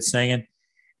some good singing,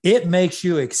 it makes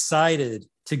you excited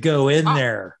to go in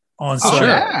there on Sunday.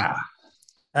 Yeah.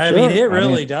 I mean, it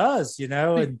really does,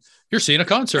 and you're seeing a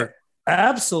concert.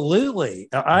 Absolutely.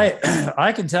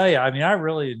 I can tell you, I mean, I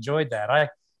really enjoyed that.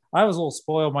 I was a little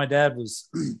spoiled. My dad was,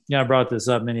 I brought this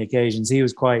up many occasions. He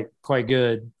was quite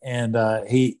good. And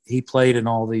he played in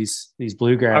all these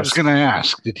bluegrass. I was going to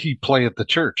ask, did he play at the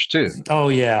church too? Oh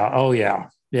yeah.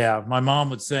 Yeah. My mom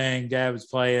would sing, dad was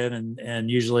playing, and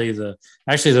usually the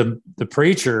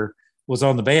preacher was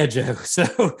on the banjo.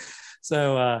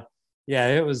 So yeah,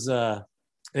 it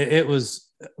was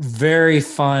very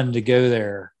fun to go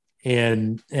there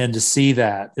and to see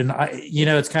that. And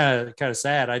it's kind of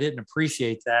sad. I didn't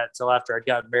appreciate that until after I'd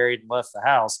gotten married and left the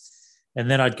house.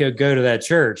 And then I'd go to that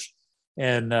church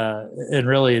and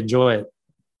really enjoy it.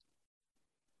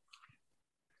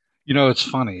 It's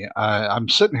funny. I'm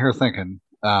sitting here thinking,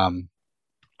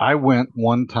 I went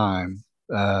one time,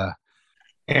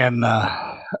 And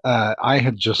I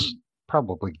had just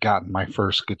probably gotten my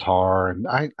first guitar, and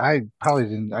I probably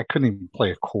didn't. I couldn't even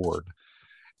play a chord.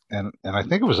 And I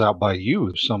think it was out by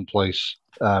you someplace,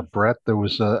 Brett. There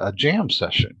was a jam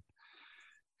session,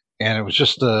 and it was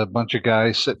just a bunch of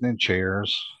guys sitting in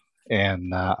chairs,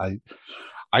 and I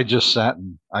just sat,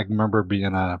 and I remember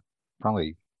being a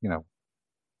probably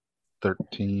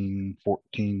 13,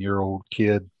 14-year-old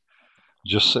kid,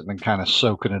 just sitting and kind of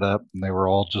soaking it up, and they were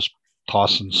all just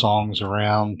tossing songs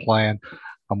around, playing.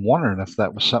 I'm wondering if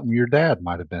that was something your dad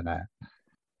might have been at.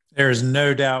 There's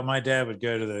no doubt my dad would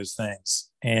go to those things.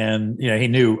 And, he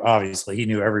knew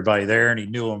everybody there, and he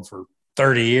knew them for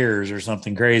 30 years or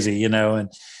something crazy, and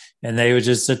they would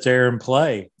just sit there and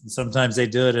play. And sometimes they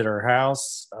do it at our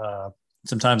house.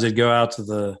 Sometimes they'd go out to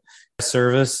the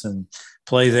service and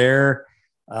play there.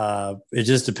 It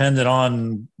just depended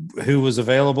on who was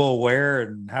available, where,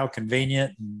 and how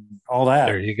convenient, and all that.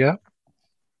 There you go.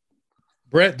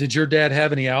 Brett, did your dad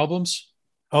have any albums?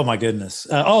 Oh my goodness.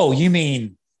 You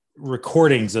mean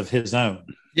recordings of his own?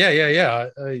 Yeah.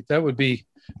 That would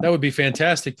be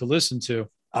fantastic to listen to.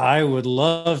 I would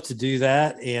love to do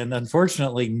that. And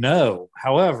unfortunately, no.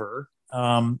 However,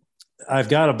 I've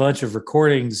got a bunch of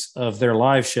recordings of their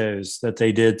live shows that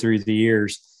they did through the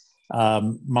years.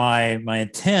 My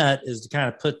intent is to kind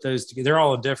of put those together. They're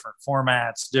all in different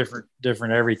formats,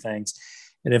 different everythings.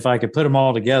 And if I could put them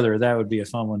all together, that would be a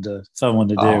fun one to do.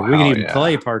 Oh, we can even yeah.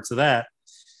 play parts of that.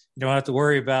 You don't have to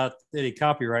worry about any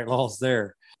copyright laws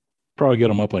there. Probably get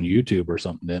them up on YouTube or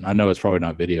something. Then I know it's probably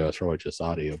not video; it's probably just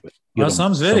audio. But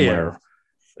some's video.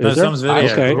 Some's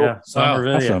video. Okay, yeah, some are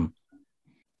video.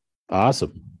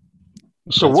 Awesome.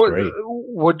 So That's great.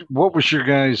 what was your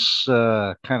guys'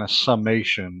 kind of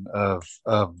summation of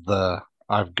the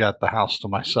I've got the house to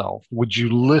myself? Would you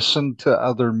listen to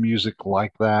other music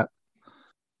like that?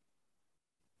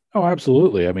 Oh,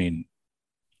 absolutely. I mean,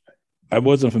 I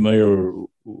wasn't familiar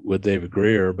with David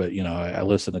Grier, but I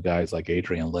listen to guys like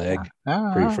Adrian Legg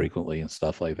pretty frequently and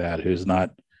stuff like that. Who's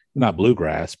not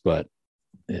bluegrass, but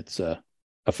it's a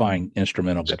fine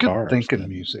instrumental guitar. Good thinking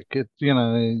music. It you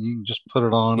can just put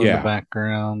it on in the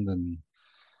background and.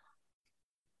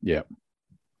 Yeah.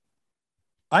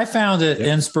 I found it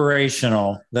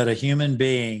inspirational that a human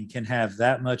being can have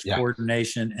that much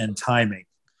coordination and timing.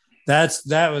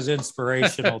 That was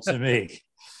inspirational to me.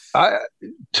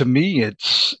 To me,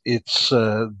 it's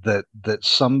that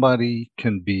somebody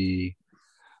can be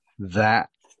that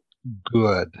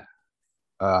good,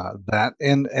 that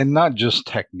and not just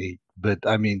technique, but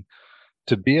I mean,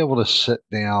 to be able to sit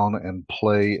down and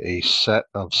play a set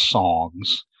of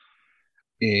songs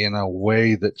in a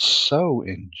way that's so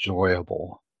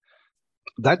enjoyable,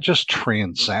 that just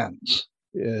transcends.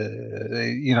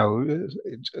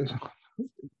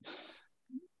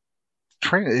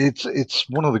 It's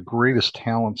one of the greatest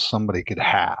talents somebody could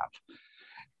have,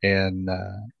 and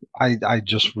I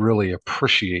just really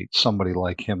appreciate somebody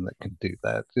like him that can do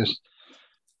that. Just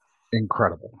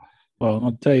incredible. Well,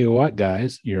 I'll tell you what,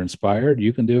 guys, you're inspired.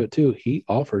 You can do it too. He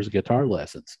offers guitar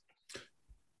lessons.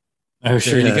 Oh,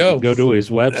 sure. There you go. Go to his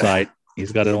website.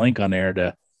 He's got a link on there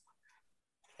to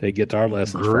take guitar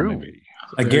lessons from him.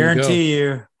 I guarantee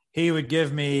you, he would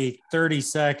give me 30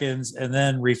 seconds and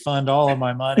then refund all of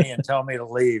my money and tell me to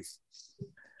leave.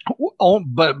 Oh,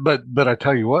 but I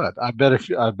tell you what, I bet if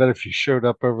you showed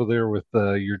up over there with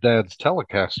your dad's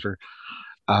Telecaster,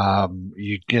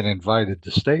 you'd get invited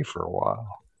to stay for a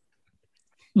while.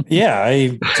 Yeah,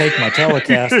 I take my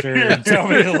Telecaster and tell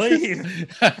me to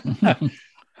leave.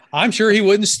 I'm sure he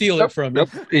wouldn't steal it from you.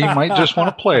 He might just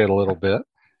want to play it a little bit.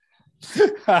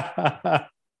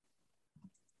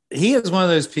 He is one of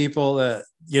those people that,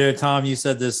 Tom, you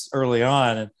said this early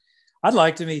on, and I'd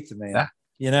like to meet the man.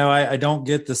 Yeah. I don't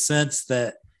get the sense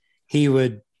that he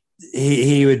would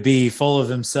be full of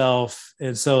himself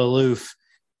and so aloof,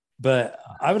 but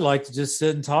I would like to just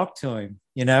sit and talk to him,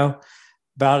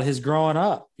 about his growing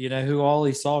up, who all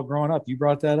he saw growing up. You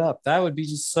brought that up. That would be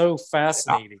just so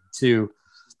fascinating to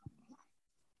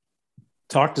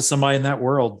talk to somebody in that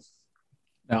world.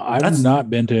 Now, I've not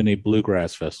been to any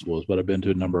bluegrass festivals, but I've been to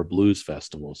a number of blues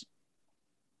festivals.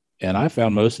 And I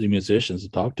found most of the musicians to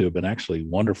talk to have been actually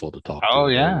wonderful to talk to. Oh,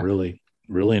 yeah. They're really,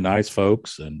 really nice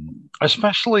folks. And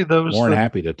especially those more than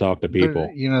happy to talk to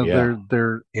people.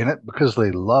 They're in it because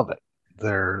they love it.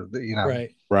 They're,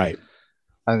 Right.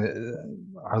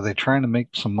 Are they trying to make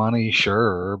some money?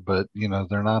 Sure. But,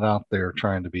 they're not out there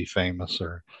trying to be famous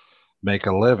or make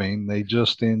a living. They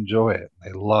just enjoy it.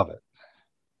 They love it.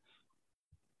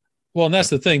 Well, and that's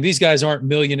the thing. These guys aren't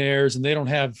millionaires, and they don't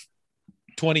have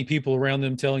 20 people around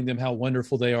them telling them how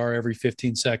wonderful they are every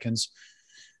 15 seconds.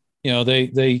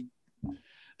 They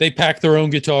they pack their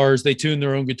own guitars, they tune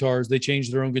their own guitars, they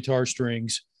change their own guitar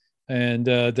strings, and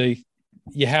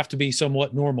you have to be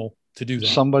somewhat normal to do that.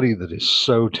 Somebody that is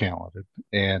so talented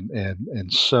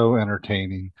and so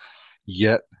entertaining,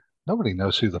 yet nobody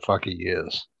knows who the fuck he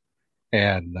is,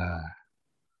 and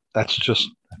that's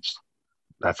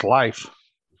life.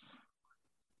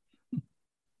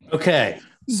 Okay,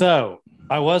 so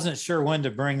I wasn't sure when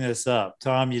to bring this up.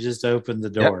 Tom, you just opened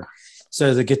the door. Yep.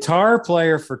 So the guitar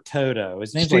player for Toto,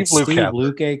 his name's Steve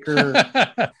Lukeacre.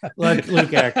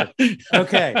 Lukeacre.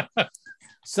 Okay.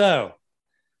 So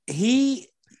he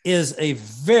is a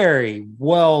very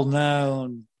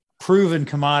well-known, proven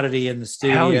commodity in the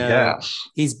studio. Hell yes.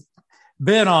 He's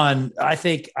been on, I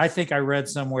think I read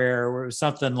somewhere where it was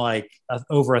something like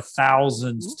over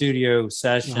 1,000 studio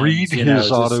sessions. Read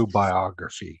his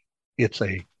autobiography. It's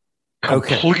a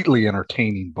completely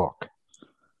entertaining book.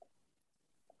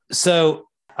 So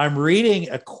I'm reading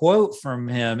a quote from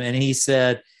him, and he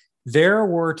said, there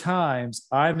were times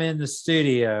I'm in the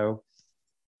studio,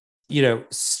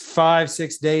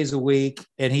 5-6 days a week,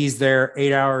 and he's there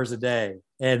 8 hours a day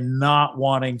and not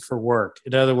wanting for work.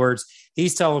 In other words,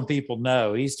 he's telling people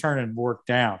no, he's turning work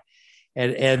down.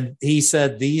 And he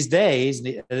said these days,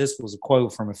 and this was a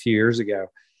quote from a few years ago,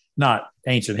 not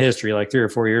ancient history, like 3 or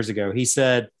 4 years ago. He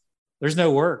said, there's no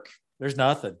work. There's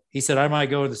nothing. He said, I might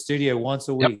go in the studio once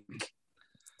a week.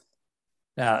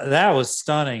 Now, that was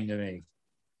stunning to me.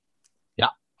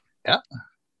 Yeah.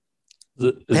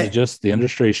 Is it just the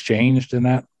industry's changed in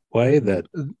that way that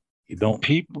you don't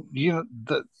people,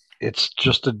 it's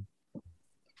just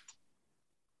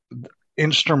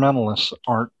instrumentalists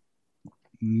aren't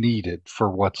needed for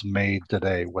what's made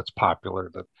today, what's popular,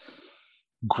 the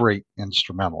great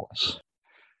instrumentalists.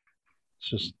 It's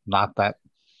just not that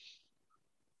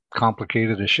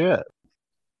complicated as shit.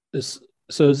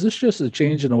 So is this just a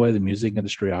change in the way the music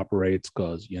industry operates?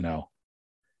 Because,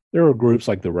 there are groups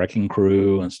like the Wrecking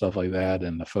Crew and stuff like that,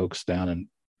 and the folks down in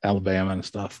Alabama and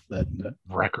stuff that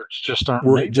records just aren't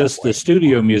were just the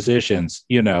studio musicians.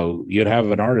 You'd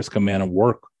have an artist come in and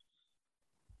work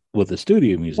with the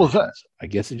studio musicians. Well, I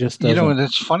guess it just doesn't. And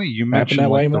it's funny you mentioned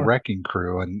like the Wrecking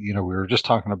Crew, and we were just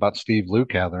talking about Steve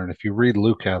Lukather, and if you read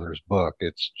Lukather's book,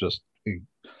 it's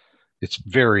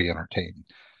very entertaining.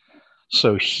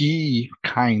 So he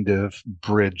kind of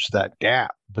bridged that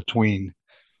gap between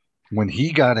when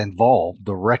he got involved,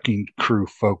 the Wrecking Crew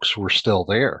folks were still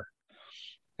there.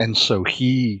 And so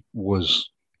he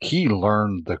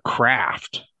learned the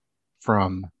craft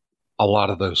from a lot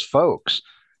of those folks,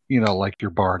 like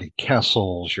your Barney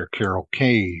Kessels, your Carol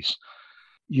Kays.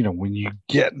 When you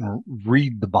get and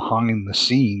read the behind the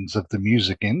scenes of the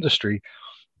music industry,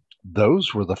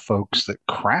 those were the folks that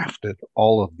crafted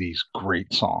all of these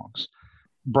great songs.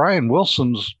 Brian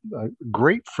Wilson's a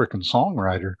great freaking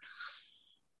songwriter,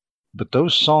 but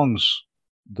those songs,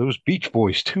 those Beach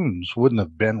Boys tunes wouldn't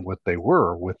have been what they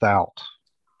were without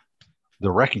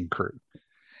the Wrecking Crew.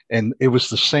 And it was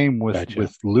the same with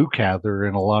Lukather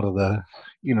and a lot of the,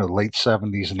 late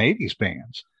 70s and 80s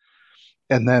bands.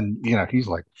 And then, he's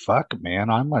like, fuck, man,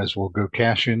 I might as well go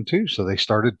cash in too. So they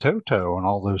started Toto, and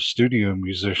all those studio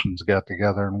musicians got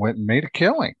together and went and made a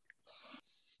killing.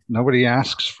 Nobody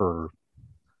asks for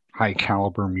high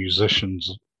caliber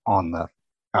musicians on the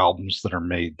albums that are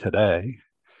made today.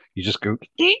 You just go.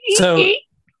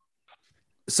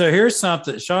 So here's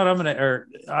something, Sean. I'm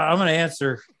gonna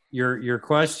answer your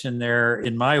question there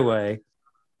in my way.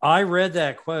 I read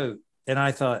that quote and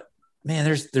I thought, man,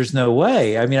 there's no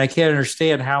way. I mean, I can't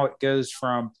understand how it goes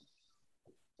from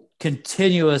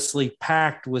continuously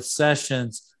packed with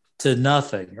sessions to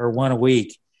nothing or one a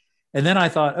week. And then I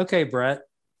thought, okay, Brett,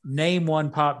 name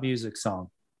one pop music song.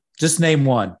 Just name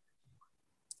one.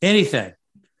 Anything.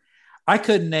 I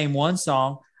couldn't name one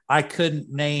song. I couldn't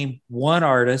name one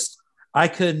artist. I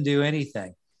couldn't do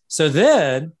anything. So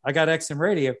then I got XM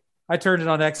Radio. I turned it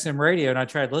on XM Radio and I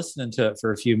tried listening to it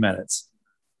for a few minutes.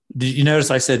 Did you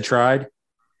notice I said tried?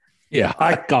 Yeah,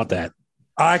 I got that.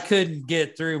 I couldn't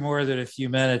get through more than a few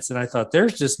minutes. And I thought,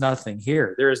 there's just nothing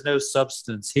here. There is no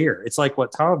substance here. It's like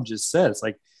what Tom just said. It's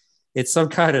like it's some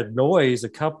kind of noise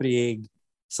accompanying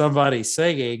somebody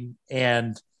singing.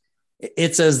 And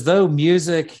it's as though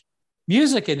music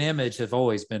and image have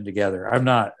always been together. I'm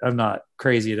not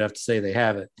crazy enough to say they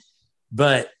haven't,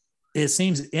 but it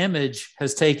seems image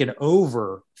has taken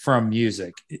over from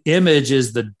music. Image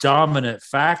is the dominant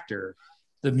factor.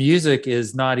 The music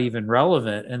is not even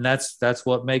relevant. And that's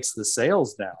what makes the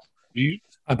sales now.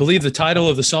 I believe the title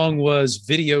of the song was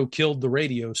Video Killed the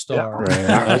Radio Star.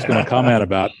 Yeah, right. I was going to comment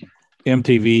about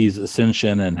MTV's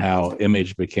ascension and how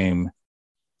image became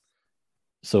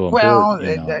so Well,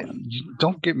 important, you know.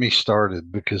 don't get me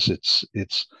started, because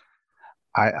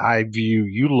I view,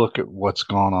 you look at what's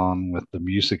gone on with the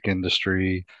music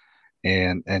industry,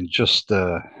 and just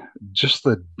the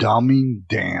dumbing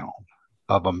down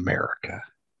of America,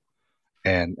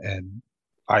 and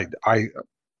I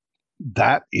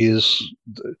that is,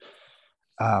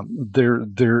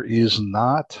 there is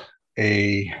not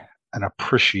an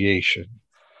appreciation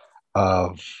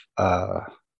of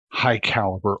high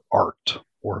caliber art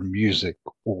or music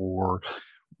or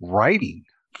writing,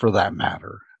 for that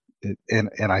matter.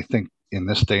 And I think in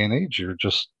this day and age,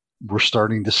 we're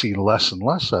starting to see less and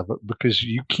less of it, because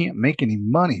you can't make any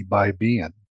money by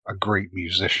being a great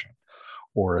musician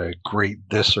or a great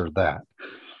this or that.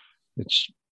 It's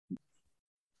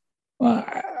Well,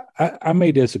 I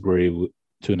may disagree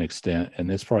to an extent, and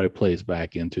this probably plays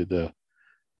back into the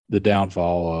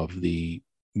downfall of the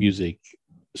music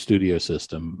studio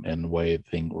system and the way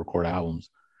things record albums.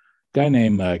 A guy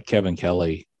named Kevin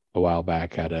Kelly a while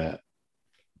back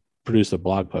produced a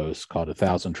blog post called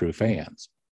 "1,000 True Fans."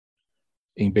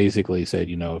 He basically said,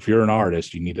 you know, if you're an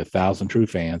artist, you need 1,000 true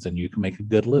fans, and you can make a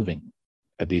good living,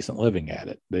 a decent living at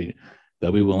it.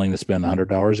 They'll be willing to spend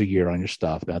 $100 a year on your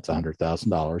stuff. That's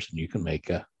 $100,000, and you can make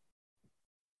a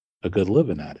good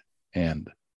living at it. And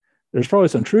there's probably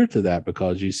some truth to that,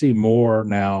 because you see more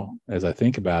now, as I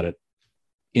think about it,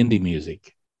 indie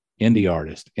music, indie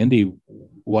artists, indie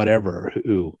whatever,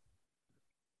 who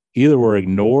either were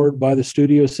ignored by the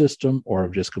studio system or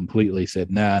have just completely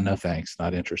said, nah, no thanks,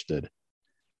 not interested,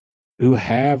 who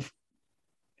have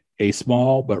a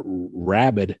small but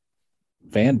rabid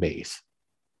fan base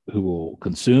who will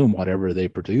consume whatever they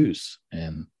produce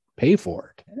and pay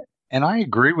for it. And I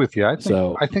agree with you. I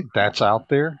think that's out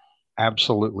there,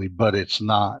 absolutely, but it's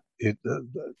not.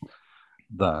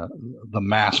 The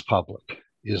mass public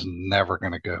is never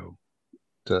going to go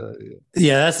to.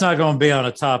 Yeah, that's not going to be on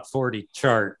a top 40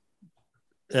 chart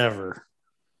ever.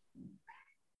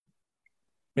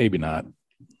 Maybe not.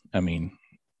 I mean,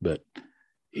 but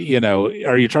you know,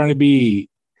 are you trying to be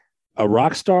a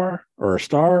rock star or a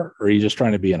star, or are you just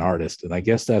trying to be an artist? And I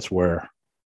guess that's where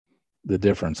the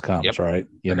difference comes, Yep. right?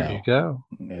 There you go.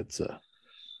 It's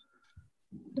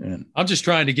I'm just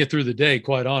trying to get through the day,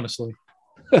 quite honestly.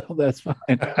 that's fine.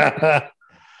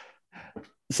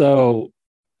 So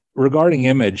regarding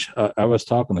image, I was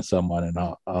talking to someone, and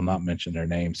I'll not mention their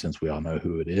name since we all know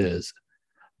who it is,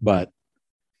 but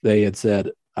they had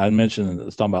said, I mentioned, I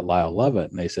was talking about Lyle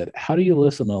Lovett, and they said, how do you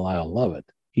listen to Lyle Lovett?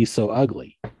 He's so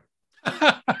ugly.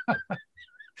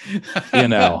 You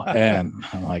know, and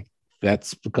I'm like,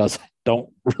 that's because I don't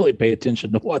really pay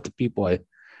attention to what the people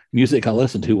music I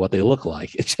listen to, what they look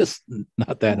like. It's just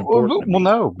not that important. Well,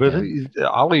 no, but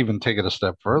I'll even take it a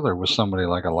step further with somebody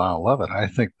like a Lyle Lovett. I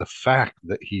think the fact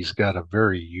that he's got a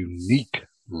very unique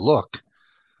look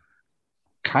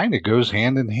kind of goes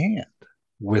hand in hand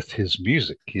with his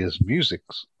music. His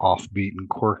music's offbeat and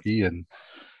quirky, and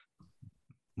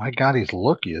my God, his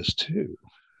look is too.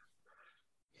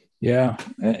 Yeah,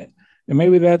 and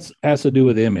maybe that's has to do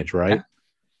with image, right?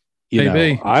 You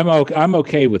Maybe. know, I'm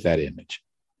okay with that image,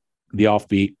 the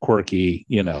offbeat, quirky,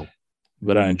 you know,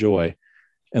 but I enjoy.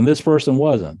 And this person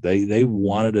wasn't. They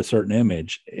wanted a certain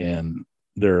image, and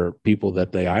they're people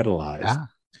that they idolized. Yeah.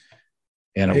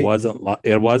 And it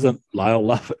wasn't Lyle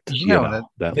Lovett. You know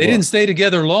that they didn't stay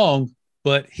together long,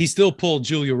 but he still pulled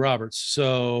Julia Roberts.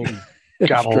 So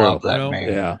gotta love that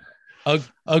man. Yeah.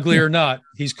 Ugly or not,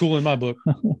 he's cool in my book.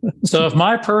 So if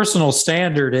my personal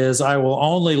standard is I will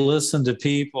only listen to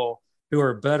people who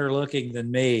are better looking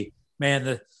than me,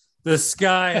 man, the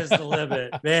sky is the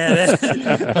limit,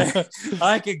 man.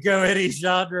 I could go any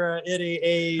genre, any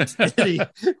age,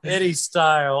 any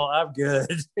style. I'm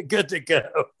good to go.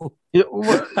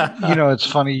 You know, it's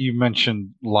funny you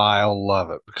mentioned Lyle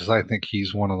Lovett, because I think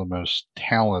he's one of the most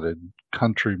talented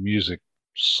country music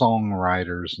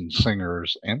songwriters and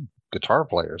singers and guitar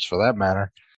players, for that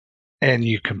matter. And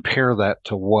you compare that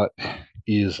to what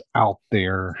is out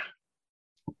there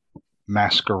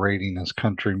masquerading as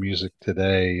country music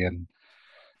today, and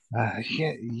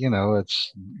you know,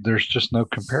 there's just no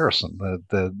comparison.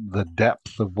 The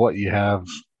depth of what you have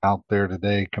out there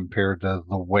today compared to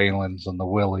the Whalens and the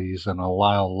Willies and a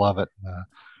Lyle Lovett and a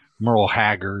Merle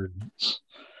Haggard. It's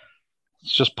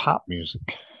just pop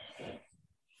music.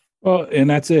 Well, and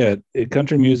that's it.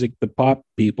 Country music, the pop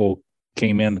people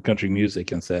came in the country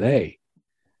music and said, hey,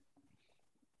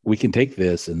 we can take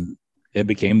this, and it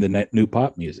became the new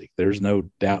pop music. There's no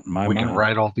doubt in my mind. We can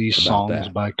write all these songs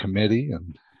that by committee.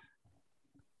 And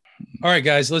all right,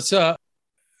 guys, let's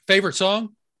favorite song.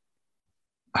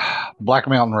 Black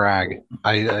Mountain Rag.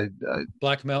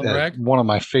 Black Mountain Rag. One of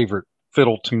my favorite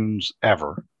fiddle tunes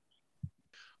ever.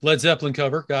 Led Zeppelin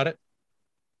cover. Got it.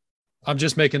 I'm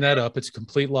just making that up. It's a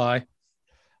complete lie. I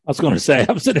was going to say,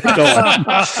 I'm sitting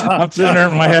there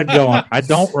in my head going, I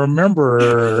don't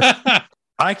remember.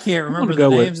 I can't remember the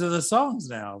names of the songs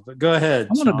now, but go ahead.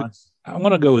 I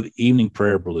want to go with Evening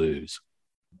Prayer Blues.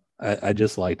 I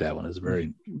just like that one.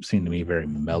 Seemed to me very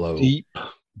mellow. Deep,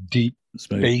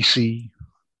 smooth. bassy.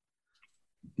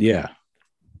 Yeah.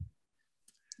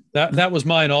 That was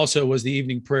mine also, was the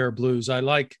Evening Prayer Blues. I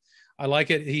like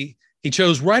it. He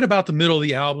chose right about the middle of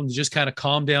the album to just kind of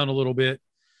calm down a little bit,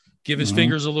 give his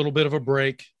fingers a little bit of a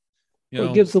break.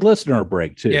 It gives the listener a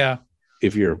break too. Yeah.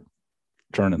 If you're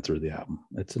turning through the album,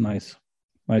 it's a nice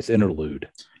interlude.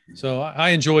 So I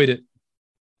enjoyed it.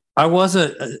 I was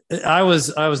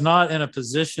not in a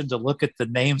position to look at the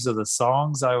names of the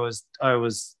songs. I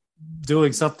was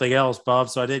doing something else, Bob,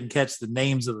 so I didn't catch the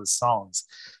names of the songs.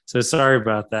 So sorry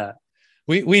about that.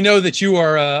 We know that you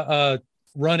are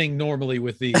running normally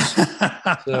with these.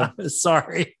 So.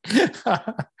 Sorry. It's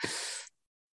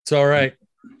all right.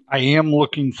 I am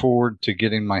looking forward to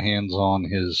getting my hands on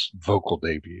his vocal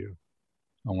debut.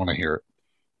 I want to hear it.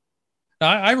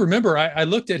 I remember I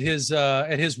looked at his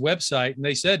website and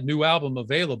they said new album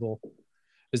available.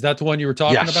 Is that the one you were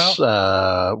talking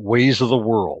about? Ways of the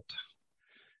World.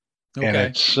 Okay. And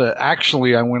it's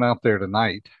actually, I went out there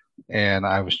tonight and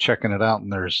I was checking it out,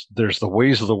 and there's the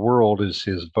Ways of the World is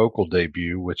his vocal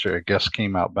debut, which I guess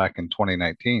came out back in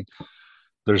 2019.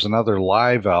 There's another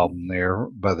live album there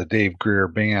by the Dave Grier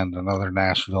Band, Another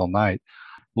Nashville Night.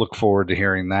 Look forward to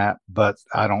hearing that, but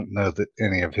I don't know that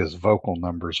any of his vocal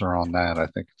numbers are on that. I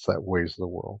think it's that Ways of the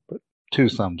World, but 2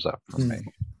 thumbs up for me.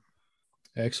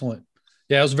 Excellent.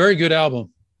 Yeah, it was a very good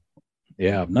album.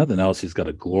 Yeah, if nothing else, he's got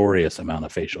a glorious amount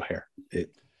of facial hair.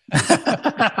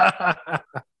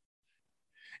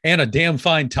 And a damn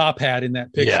fine top hat in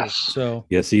that picture. Yes. So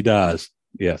yes, he does.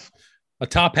 Yes. A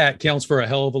top hat counts for a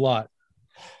hell of a lot.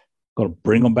 Going to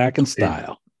bring them back in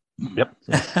style. Yep.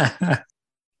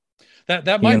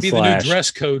 That might be the new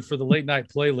dress code for the late night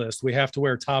playlist. We have to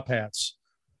wear top hats.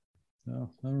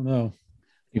 No, I don't know.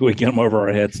 We get them over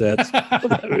our headsets.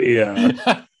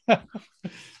 Yeah.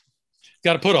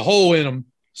 Got to put a hole in them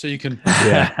so you can.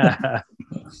 Yeah.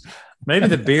 Maybe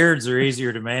the beards are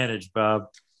easier to manage, Bob.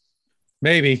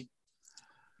 Maybe.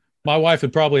 My wife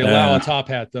would probably allow a top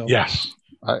hat, though. Yes.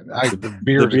 The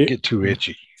beard would get too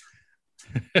itchy.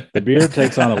 The beard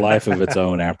takes on a life of its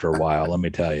own after a while. Let me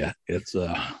tell you, it's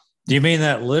Do you mean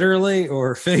that literally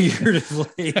or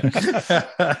figuratively?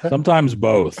 Sometimes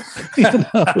both.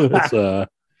 It's,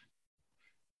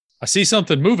 I see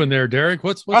something moving there, Derek.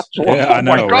 What's yeah, I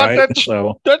know, my God, right?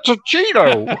 That's a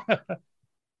Cheeto.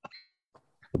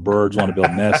 The birds want to build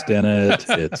a nest in it.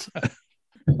 It's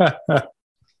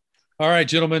all right,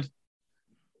 gentlemen.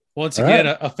 Once again,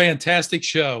 a fantastic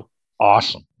show.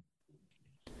 Awesome.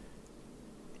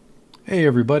 Hey,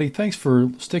 everybody. Thanks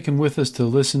for sticking with us to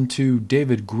listen to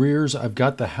David Grier's I've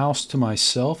Got the House to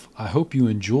Myself. I hope you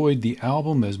enjoyed the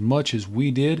album as much as we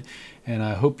did, and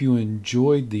I hope you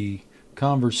enjoyed the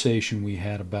conversation we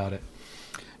had about it.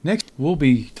 Next, we'll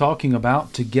be talking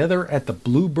about Together at the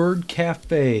Bluebird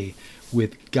Cafe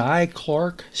with Guy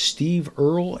Clark, Steve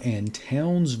Earle, and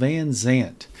Townes Van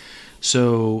Zandt.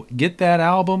 So get that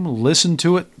album, listen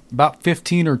to it about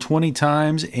 15 or 20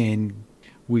 times, and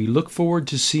we look forward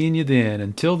to seeing you then.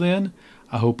 Until then,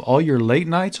 I hope all your late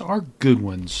nights are good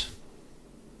ones.